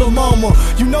cuff lil' mama.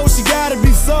 You know she gotta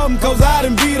be something, 'cause I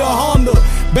done beat her Honda.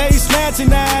 Bass snatching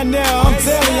now, I'm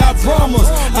telling you, I promise.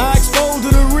 I exposed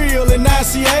her to real and now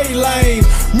she hate lame.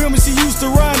 Remember she used to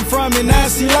run from me, now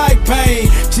she like pain.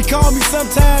 She called me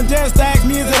sometime just to ask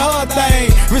me is it her thing.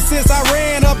 But since I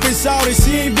ran up and shot it,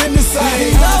 she ain't been the same.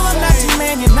 Even though I'm not your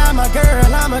man, you're not my girl,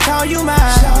 I'ma call you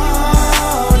mine.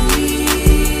 Shorty,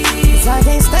 'cause I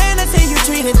can't stand to see you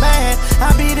treated bad. I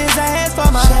beat his ass for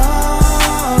my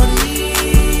shorty,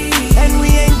 and we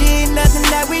ain't did nothing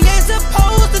that we ain't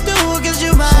supposed to do, 'cause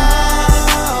you mine.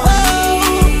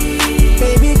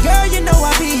 Baby girl, you know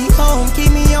I be home,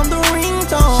 keep me on the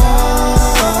ringtone.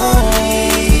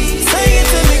 Sing it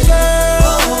to me, girl.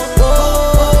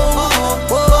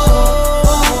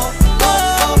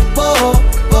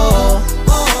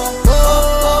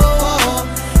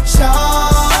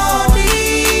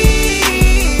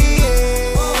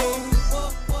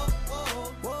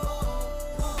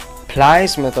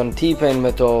 Plies με τον T-Pain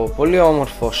με το πολύ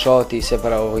όμορφο Shorty σε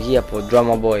παραγωγή από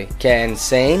Drumma Boy και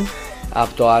Insane από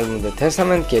το album The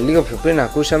Testament, και λίγο πιο πριν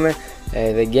ακούσαμε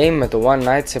The Game με το One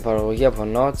Night σε παραγωγή από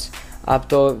Notch από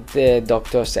το The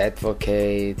Doctor's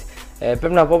Advocate.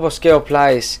 Πρέπει να πω πως και ο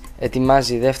Plies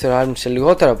ετοιμάζει δεύτερο άλμπουμ σε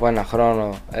λιγότερο από ένα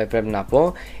χρόνο, πρέπει να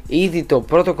πω. Ήδη το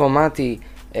πρώτο κομμάτι,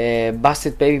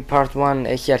 Busted Baby Part 1,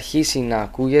 έχει αρχίσει να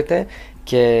ακούγεται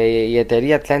και η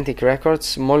εταιρεία Atlantic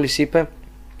Records μόλις είπε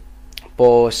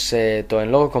πως το εν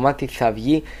λόγω κομμάτι θα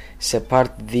βγει σε Part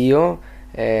 2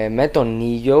 με τον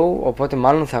Neo, οπότε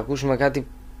μάλλον θα ακούσουμε κάτι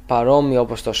παρόμοιο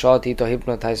όπως το Shot ή το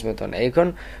Hypnotize με τον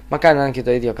Akon, μακάρι να είναι και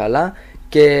το ίδιο καλά.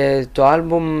 Και το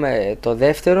άλμπουμ το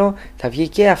δεύτερο θα βγει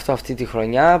και αυτό αυτή τη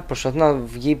χρονιά, προσπαθεί να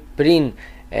βγει πριν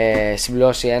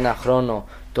συμπληρώσει ένα χρόνο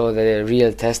το The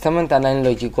Real Testament, αλλά είναι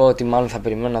λογικό ότι μάλλον θα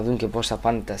περιμένουν να δουν και πώς θα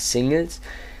πάνε τα singles.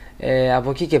 Από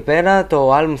εκεί και πέρα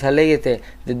το άλμπουμ θα λέγεται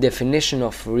The Definition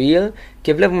of Real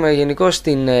και βλέπουμε γενικώς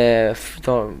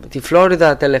τη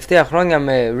Φλόριδα τελευταία χρόνια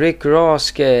με Rick Ross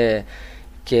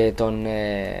και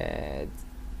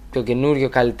το καινούριο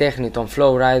καλλιτέχνη, τον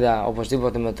Flow Rider,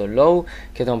 οπωσδήποτε με το Low,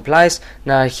 και τον Plies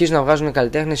να αρχίζουν να βγάζουν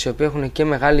καλλιτέχνες οι οποίοι έχουν και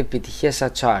μεγάλη επιτυχία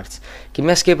στα charts. Και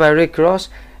μια και είπα Rick Ross,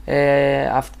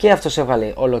 και αυτός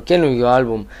έβαλε ολοκαίνουργιο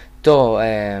άλμπουμ, το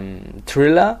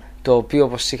Thriller, το οποίο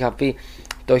όπως είχα πει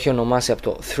το έχει ονομάσει από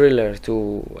το Thriller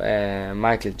του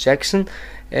Michael Jackson,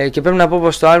 και πρέπει να πω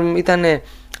πως το άλμπουμ ήταν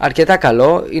αρκετά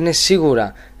καλό. Είναι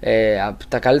σίγουρα από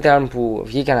τα καλύτερα άλμπουμ που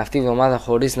βγήκαν αυτή τη βδομάδα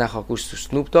χωρίς να έχω ακούσει του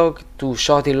Snoop Dogg. Του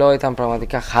Shotty Low ήταν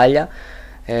πραγματικά χάλια,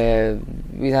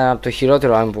 ήταν από το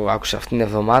χειρότερο άλμπουμ που άκουσα αυτή την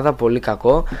εβδομάδα, πολύ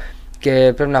κακό.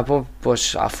 Και πρέπει να πω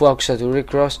πως αφού άκουσα του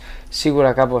Rick Ross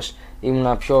σίγουρα κάπως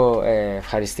ήμουν πιο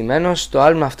ευχαριστημένος. Το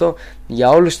άλμπουμ αυτό για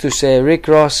όλους τους Rick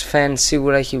Ross fans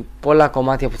σίγουρα έχει πολλά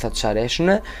κομμάτια που θα τους αρέσουν,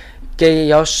 και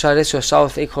για όσους αρέσει ο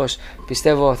South ήχος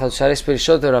πιστεύω θα τους αρέσει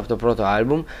περισσότερο από το πρώτο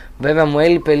άλμπουμ. Βέβαια μου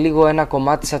έλειπε λίγο ένα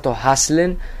κομμάτι σαν το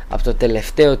Hustlin' από το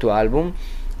τελευταίο του άλμπουμ,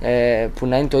 που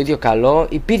να είναι το ίδιο καλό.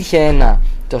 Υπήρχε ένα,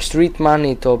 το Street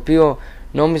Money, το οποίο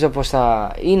νόμιζα πως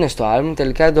θα είναι στο άλμπουμ,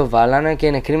 τελικά δεν το βάλανε και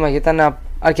είναι κρίμα γιατί ήταν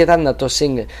αρκετά δυνατό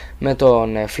single με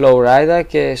τον Flow Rider,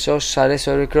 και σε όσους αρέσει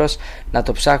ο Rick Ross να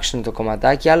το ψάξουν το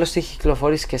κομματάκι. Άλλωστε έχει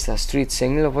κυκλοφορήσει και στα street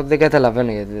single, οπότε δεν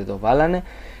καταλαβαίνω γιατί δεν το βάλανε.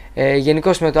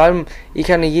 Γενικώς με το άλμπουμ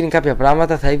είχαν γίνει κάποια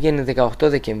πράγματα, θα έβγαινε 18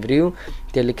 Δεκεμβρίου.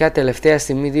 Τελικά τελευταία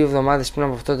στιγμή, 2 εβδομάδες πριν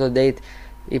από αυτό το date,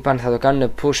 είπαν θα το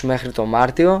κάνουν push μέχρι το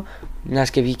Μάρτιο, μιας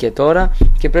και βγήκε τώρα.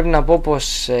 Και πρέπει να πω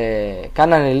πως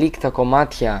κάνανε leak τα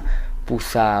κομμάτια που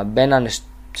θα μπαίνανε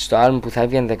στο άλμπουμ που θα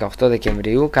έβγαινε 18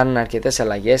 Δεκεμβρίου. Κάνανε αρκετές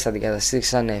αλλαγές,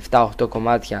 αντικαταστήσαν 7-8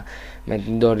 κομμάτια με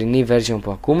την τωρινή version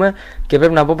που ακούμε, και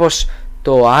πρέπει να πω πως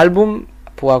το άλμπουμ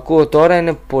που ακούω τώρα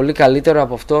είναι πολύ καλύτερο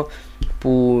από αυτό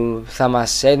που θα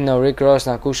μας έδινε ο Rick Ross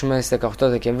να ακούσουμε στις 18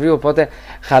 Δεκεμβρίου, οπότε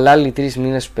χαλάλι 3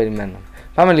 μήνες που περιμένουμε.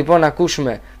 Πάμε λοιπόν να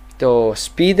ακούσουμε το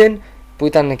Speedin', που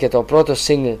ήταν και το πρώτο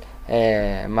single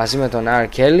μαζί με τον R.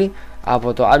 Kelly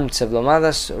από το άλμπουμ της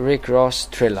εβδομάδας, Rick Ross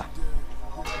Thriller.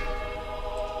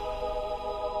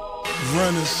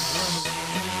 Runners,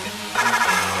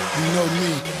 you know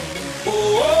me.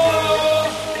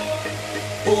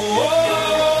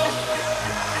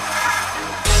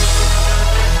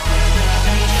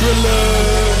 Thriller.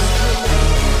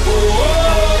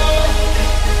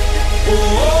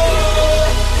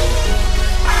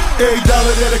 Every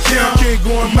dollar that I count can't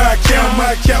go in my account.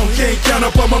 My account can't count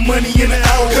up all my money in an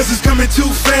hour, cause it's coming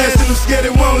too fast and I'm scared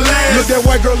it won't last. Look that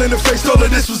white girl in the face, told her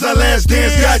this was our last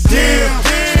dance. Goddamn,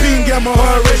 speeding got my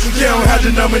heart racing. Count high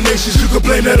denominations, you can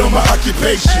blame that on my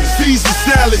occupation. Caesar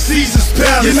salad, Caesar's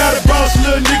palace. You're not a boss,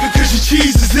 little nigga, cause your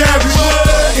cheese is average.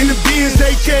 In the Benz,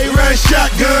 AK riding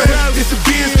shotgun. It's a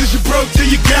Benz cause you broke till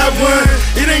you got one.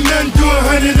 It ain't nothing to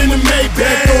 100 in the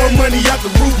Maybach. Throwing money out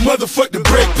the roof, motherfuck the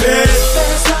brake pads.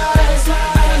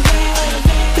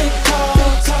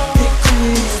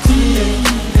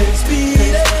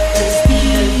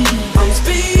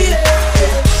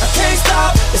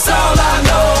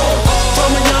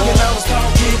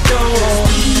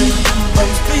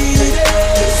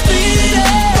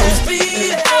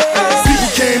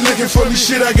 For me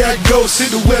shit, I got ghosts.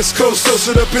 Hit the West Coast,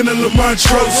 toasted up in the Lamont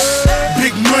Tropes.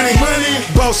 Big money,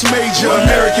 boss major,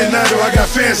 American Idol. I got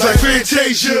fans like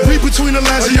Fantasia. Read between the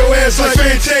lines of your ass like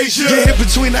Fantasia. Get hit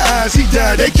between the eyes, he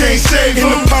died, they can't save him.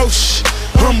 In the post,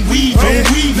 I'm weaving,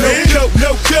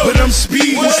 no coat, but I'm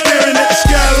speeding, staring at the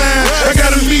skyline. I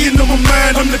got $1 million on my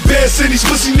mind, I'm the best, and these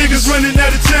pussy niggas running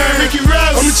out of time.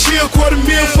 I'ma chill,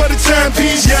 $250,000 for the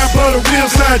timepiece. Yeah, I bought a real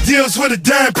side deals with a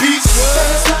dime piece.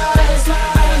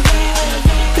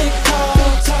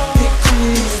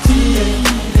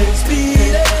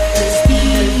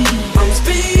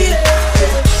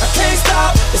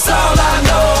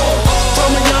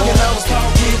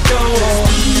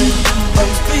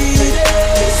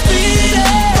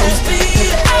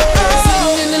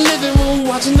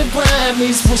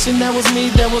 Grammys. Wishing that was me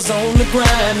that was on the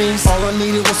Grammys. All I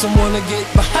needed was someone to get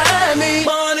behind me.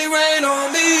 Money rain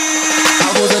on me. I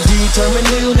was a determined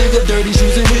little nigga, dirty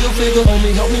shoes and heel figure.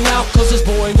 Only help me out cause this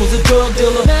boy was a drug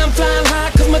dealer. Now I'm flying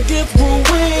high cause my gift grew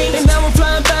wings. And now I'm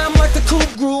flying by like the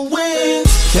coupe grew wings.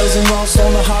 Kells and Ross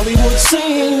on the Hollywood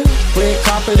scene. Red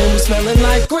carpet and we smelling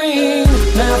like green.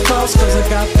 Now I floss cause I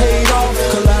got paid off.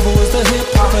 Collabo is the hip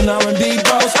hop and R&B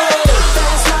boss. Oh,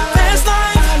 fast life, fast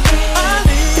life. I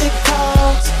need big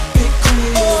cars, big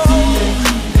cribs,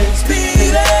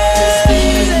 speed it,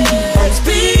 I'm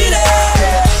speeding.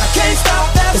 I can't stop,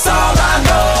 that's all I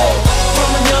know. From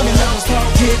a young and I was taught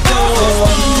get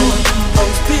going.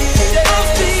 I'm speeding, I'm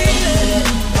speeding,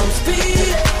 I'm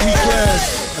speeding. We class.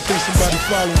 I think somebody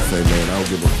following. Say man, I don't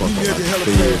give a fuck about the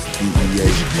feds, DEA,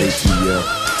 ATL,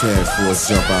 Task Force,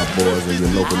 Jump Out Boys, and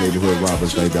your local neighborhood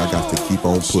robbers, baby. I got to keep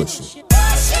on pushing.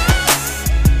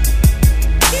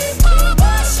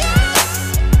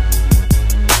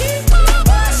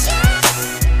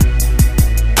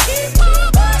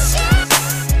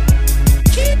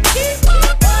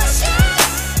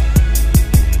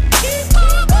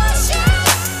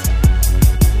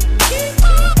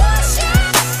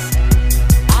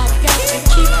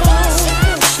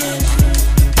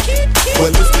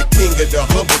 The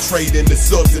humble trade in the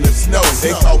subs and the snow.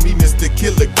 They call me Mr.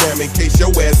 Kilogram in case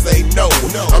your ass ain't know.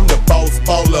 I'm the boss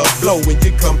baller blow when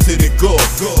you come to the Gulf.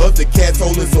 Other cats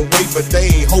holding some weight, but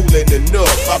they ain't holding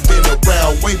enough. I've been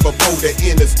around way before the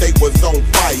interstate was on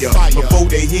fire. Before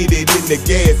they hit it in the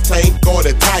gas tank or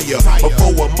the tire.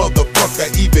 Before a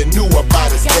motherfucker even knew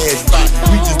about a stash spot.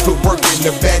 We just put work in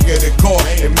the back of the car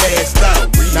and mashed out.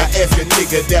 Now ask a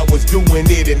nigga that was doing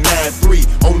it in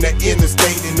 9-3 on the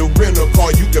interstate in the rental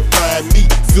car. You can find me,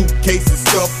 suitcases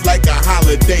stuffed like a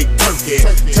holiday turkey.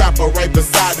 Chopper right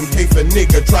beside him, case a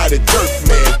nigga try to jerk,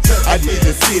 man. I did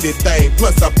the city thing,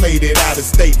 plus I played it out of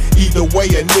state. Either way,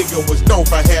 a nigga was known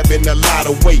for having a lot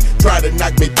of weight. Try to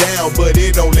knock me down, but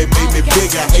it only made me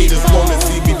bigger. Haters wanna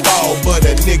see me fall, but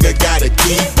a nigga gotta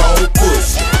keep on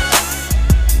pushing.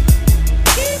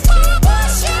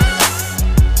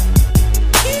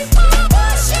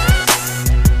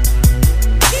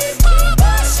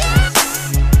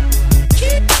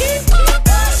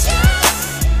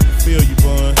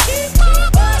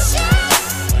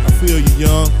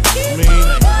 Young, I mean,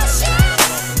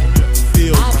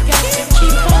 feel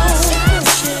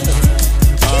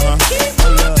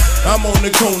I'm on the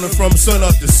corner from sun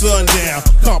up to sundown.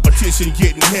 Competition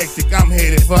getting hectic, I'm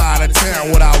headed for out of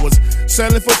town. What I was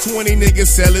selling for 20, niggas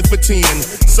selling for 10.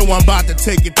 So I'm about to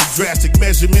take it to drastic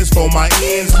measurements for my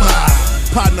ends. My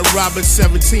partner Robert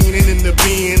 17 and in the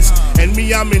bins. And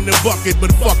me, I'm in the bucket,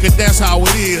 but fuck it, that's how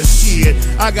it is. Shit,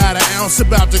 I got an ounce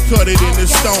about to cut it in the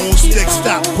stone. Stick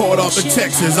stop, Port off in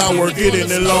Texas, I work it in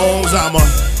the loans. I'm a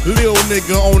little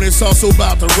nigga on this hustle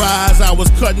about to rise. I was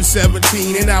cutting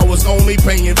 17 and I was only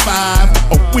paying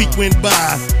 5. A week went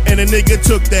by and a nigga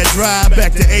took that drive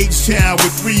back to H-Town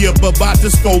with 3 up about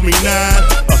to score me 9.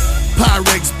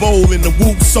 Pyrex bowl in the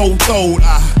whoop so throwed.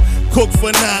 I cook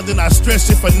for 9, then I stretch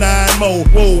it for 9 more.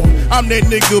 Whoa, I'm that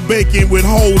nigga baking with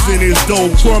holes in his dough.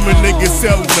 Crummin' nigga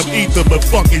selling them ether, but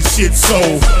fucking shit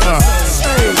sold.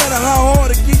 Hey, no matter how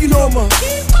hard it get, you know I'm a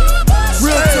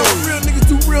real talk, real niggas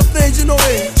do real things, you know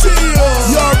that.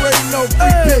 You already know,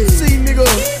 free Pimp C, nigga.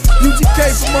 UGK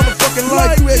for motherfucking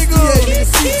life, USDA, nigga,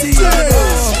 CT, nigga.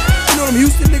 You know them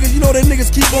Houston niggas, you know they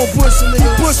niggas keep on pushing, nigga.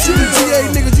 Pushing UGA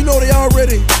niggas, you know they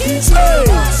already.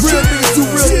 Real niggas do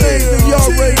real things, nigga, you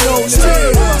already know, nigga.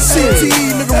 CTE,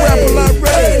 nigga, rap a lot,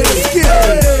 rap, nigga, get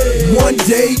it. One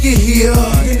day you're here,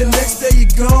 then the next day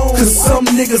you're gone. Cause some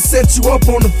niggas set you up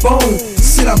on the phone.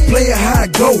 Shit, I play it how I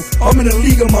go, I'm in a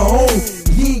league of my own.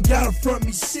 You ain't gotta front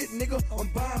me shit, nigga, I'm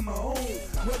buying my own.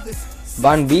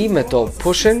 Bun B με το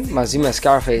Pushin' μαζί με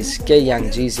Scarface και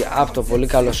Young Jeezy από το πολύ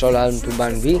καλό solo album του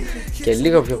Bun B, και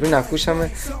λίγο πιο πριν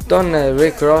ακούσαμε τον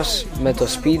Rick Ross με το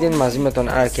Speedin' μαζί με τον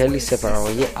R. Kelly σε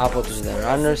παραγωγή από τους The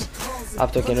Runners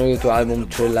από το καινούριο του album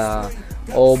Trilla.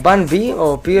 Ο Bun B,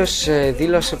 ο οποίος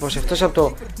δήλωσε πως εκτός από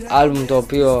το album το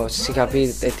οποίο σας είχα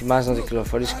πει ετοιμάζει να το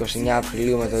κυκλοφορήσει 29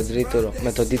 Απριλίου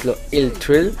με τον τίτλο Ill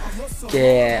Trill,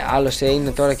 και άλλωστε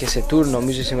είναι τώρα και σε tour,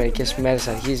 νομίζω σε μερικές μέρες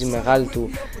αρχίζει η μεγάλη του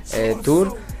tour.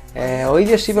 Ο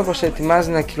ίδιος είπε πως ετοιμάζει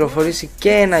να κυκλοφορήσει και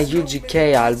ένα UGK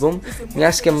album,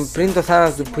 μιας και πριν το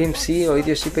θάνατο του Pimp C ο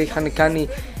ίδιος είπε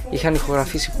είχαν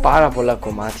ηχογραφήσει πάρα πολλά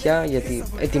κομμάτια, γιατί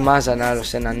ετοιμάζαν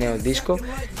άλλωστε ένα νέο δίσκο,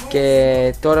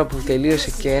 και τώρα που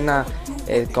τελείωσε και ένα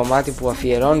κομμάτι που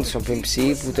αφιερώνεται στον Pimp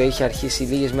C που το είχε αρχίσει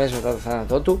λίγες μέρες μετά το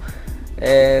θάνατό του,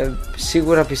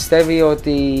 σίγουρα πιστεύει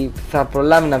ότι θα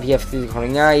προλάβει να βγει αυτή τη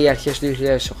χρονιά ή αρχές του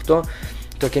 2008,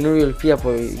 το καινούριο LP από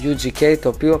UGK, το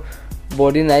οποίο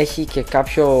μπορεί να έχει και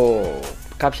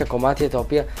κάποια κομμάτια τα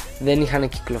οποία δεν είχαν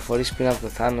κυκλοφορήσει πριν από το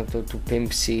θάνατο του Pimp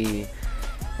C.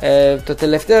 Το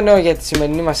τελευταίο νέο για τη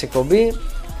σημερινή μας εκπομπή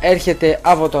έρχεται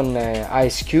από τον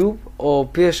Ice Cube, ο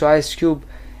οποίος ο Ice Cube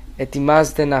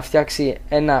ετοιμάζεται να φτιάξει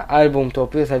ένα άλμπουμ το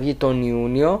οποίο θα βγει τον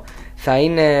Ιούνιο. Θα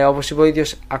είναι, όπως είπε ο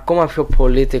ίδιος, ακόμα πιο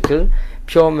political,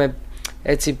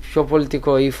 πιο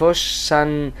πολιτικό ύφος,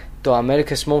 σαν το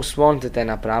America's Most Wanted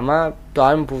ένα πράγμα. Το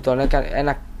άλμπουμ που τον έκανε,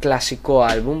 ένα κλασικό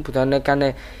άλμπουμ που τον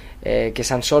έκανε και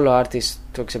σαν solo artist,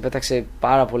 το ξεπέταξε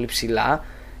πάρα πολύ ψηλά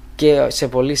και σε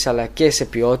πωλήσεις αλλά και σε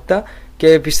ποιότητα.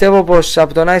 Και πιστεύω πως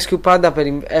από τον Ice Cube πάντα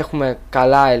έχουμε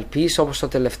καλά LPs, όπως το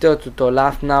τελευταίο του, το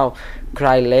Laugh Now,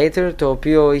 Cry Later, το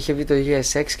οποίο είχε βγει το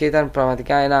 2006 και ήταν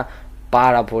πραγματικά ένα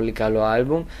πάρα πολύ καλό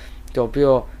άλμπουμ, το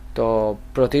οποίο το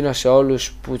προτείνω σε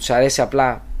όλους που τους αρέσει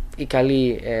απλά η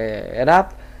καλή rap.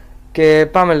 Και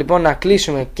πάμε λοιπόν να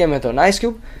κλείσουμε και με τον Ice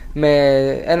Cube με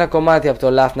ένα κομμάτι από το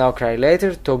Laugh Now, Cry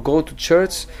Later, το Go to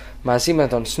Church, μαζί με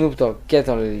τον Snoop Dogg και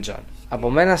τον Lil Jon. Από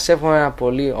μένα σε εύχομαι ένα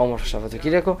πολύ όμορφο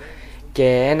Σαββατοκύριακο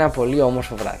και ένα πολύ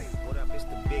όμορφο βράδυ.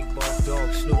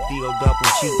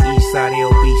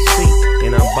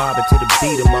 And I'm bobbing to the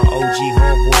beat of my OG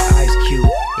homeboy Ice Cube,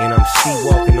 and I'm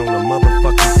C-walking on the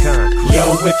motherfucking concrete. Yo,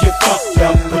 if you fucked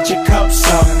up, put your cups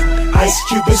up. Ice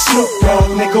Cube and Snoop Dogg,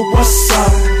 nigga, what's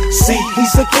up? See,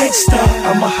 he's a gangster,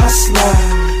 I'm a hustler.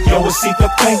 Yo, it's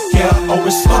either thank ya or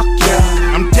it's fuck ya.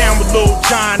 I'm down with Lil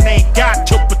Jon, ain't got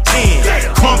to pretend.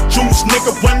 Crunk juice,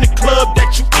 nigga, run the club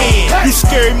that you in. You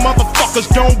scary motherfuckers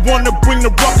don't wanna bring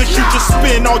the ruckus. You just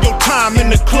spend all your time in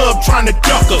the club trying to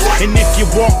duck us. And if you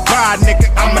walk by, nigga,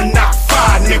 I'ma knock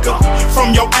five, nigga. From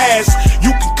your ass,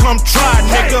 you can come try,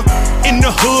 nigga. In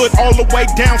the hood, all the way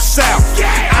down south.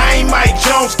 I ain't Mike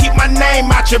Jones, keep my name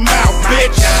out your mouth,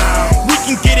 bitch. We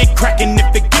can get it crackin' if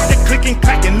they get the clickin'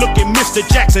 clackin'. Look at Mr.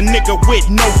 Jackson, nigga, with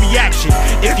no reaction.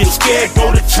 If you're scared, go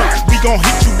to church. We gon'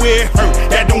 hit you where it hurt.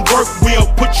 That don't work, we'll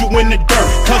put you in the dirt.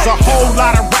 Cause a whole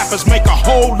lot of rappers make a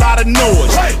whole lot of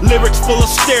noise. Lyrics full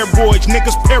of steroids,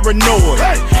 niggas paranoid.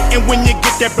 And when you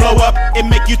get that blow up, it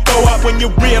make you throw up when you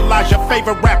realize your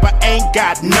favorite rapper ain't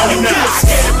got no nuts. If you a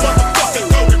scared motherfucker,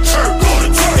 go to church.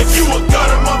 If you a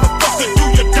gutter motherfucker, do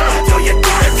your dirt.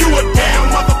 If you a down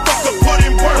motherfucker, put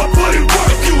in work.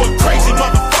 If you a crazy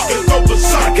motherfucker, go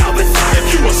berserk. If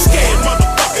you a scared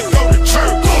motherfucker, go to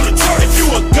church. If you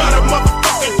a gutter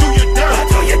motherfucker, do your dirt.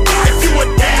 If you a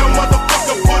down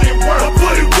motherfucker, put in work.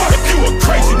 If you a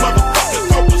crazy motherfucker,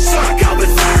 go berserk.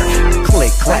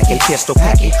 Click, clacking, pistol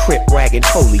packing, crip wagging,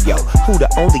 polio. Who the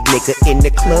only nigga in the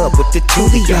club with the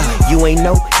Tulio? You ain't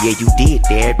know? Yeah, you did.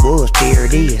 There it was. There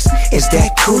it is. Is that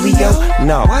Coolio?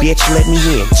 No, bitch, let me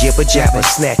in. Jibber jabber,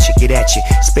 snatch it, get at you.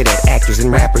 Spit at actors and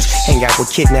rappers. Hang out with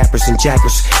kidnappers and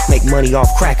jackers. Make money off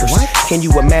crackers. Can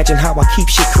you imagine how I keep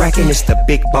shit cracking? It's the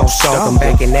big boss dog. I'm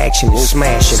back in action,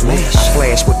 smashing. I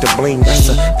flash with the bling, that's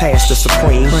a pass the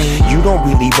supreme. You don't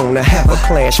really wanna have a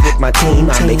clash with my team.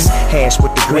 I mix hash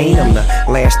with the green. I'm the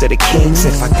last of the kings.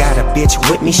 If I got a bitch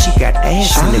with me, she got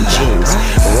ass in them jeans.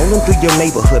 Rolling through your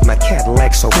neighborhood, my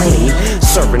Cadillac so clean.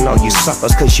 Serving all you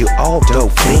suckers cause you all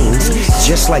dope fiends.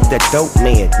 Just like that dope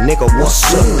man, nigga,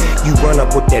 what's up? You run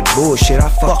up with that bullshit, I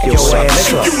fuck your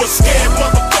ass up. If you a scared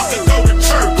motherfucker, go to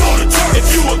church. If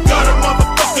you a gutter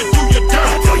motherfucker, do your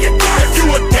dirt. If you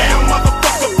a down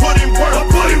motherfucker, put in work.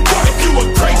 If you a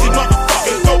crazy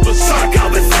motherfucker, go berserk.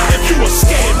 If you a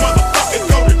scared motherfucker,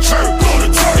 go to church.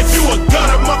 If you a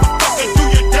gutter motherfucker, do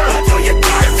your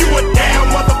dirt. If you a down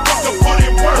motherfucker, put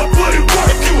in work.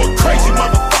 If you a crazy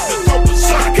motherfucker, go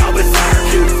berserk.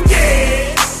 You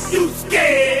scared, you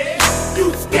scared, you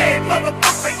scared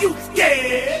motherfucker, you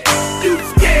scared. You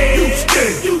scared, you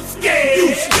scared, you scared, you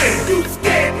scared, you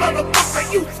scared motherfucker,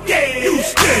 you scared. You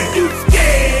scared, you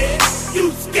scared, you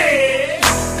scared,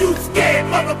 you scared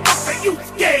motherfucker, you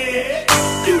scared.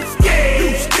 You scared, you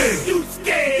scared, you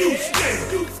scared, you scared,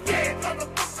 you scared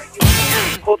motherfucker.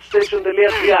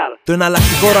 HotStation.gr, το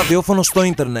εναλλακτικό ραδιόφωνο στο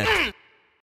ίντερνετ.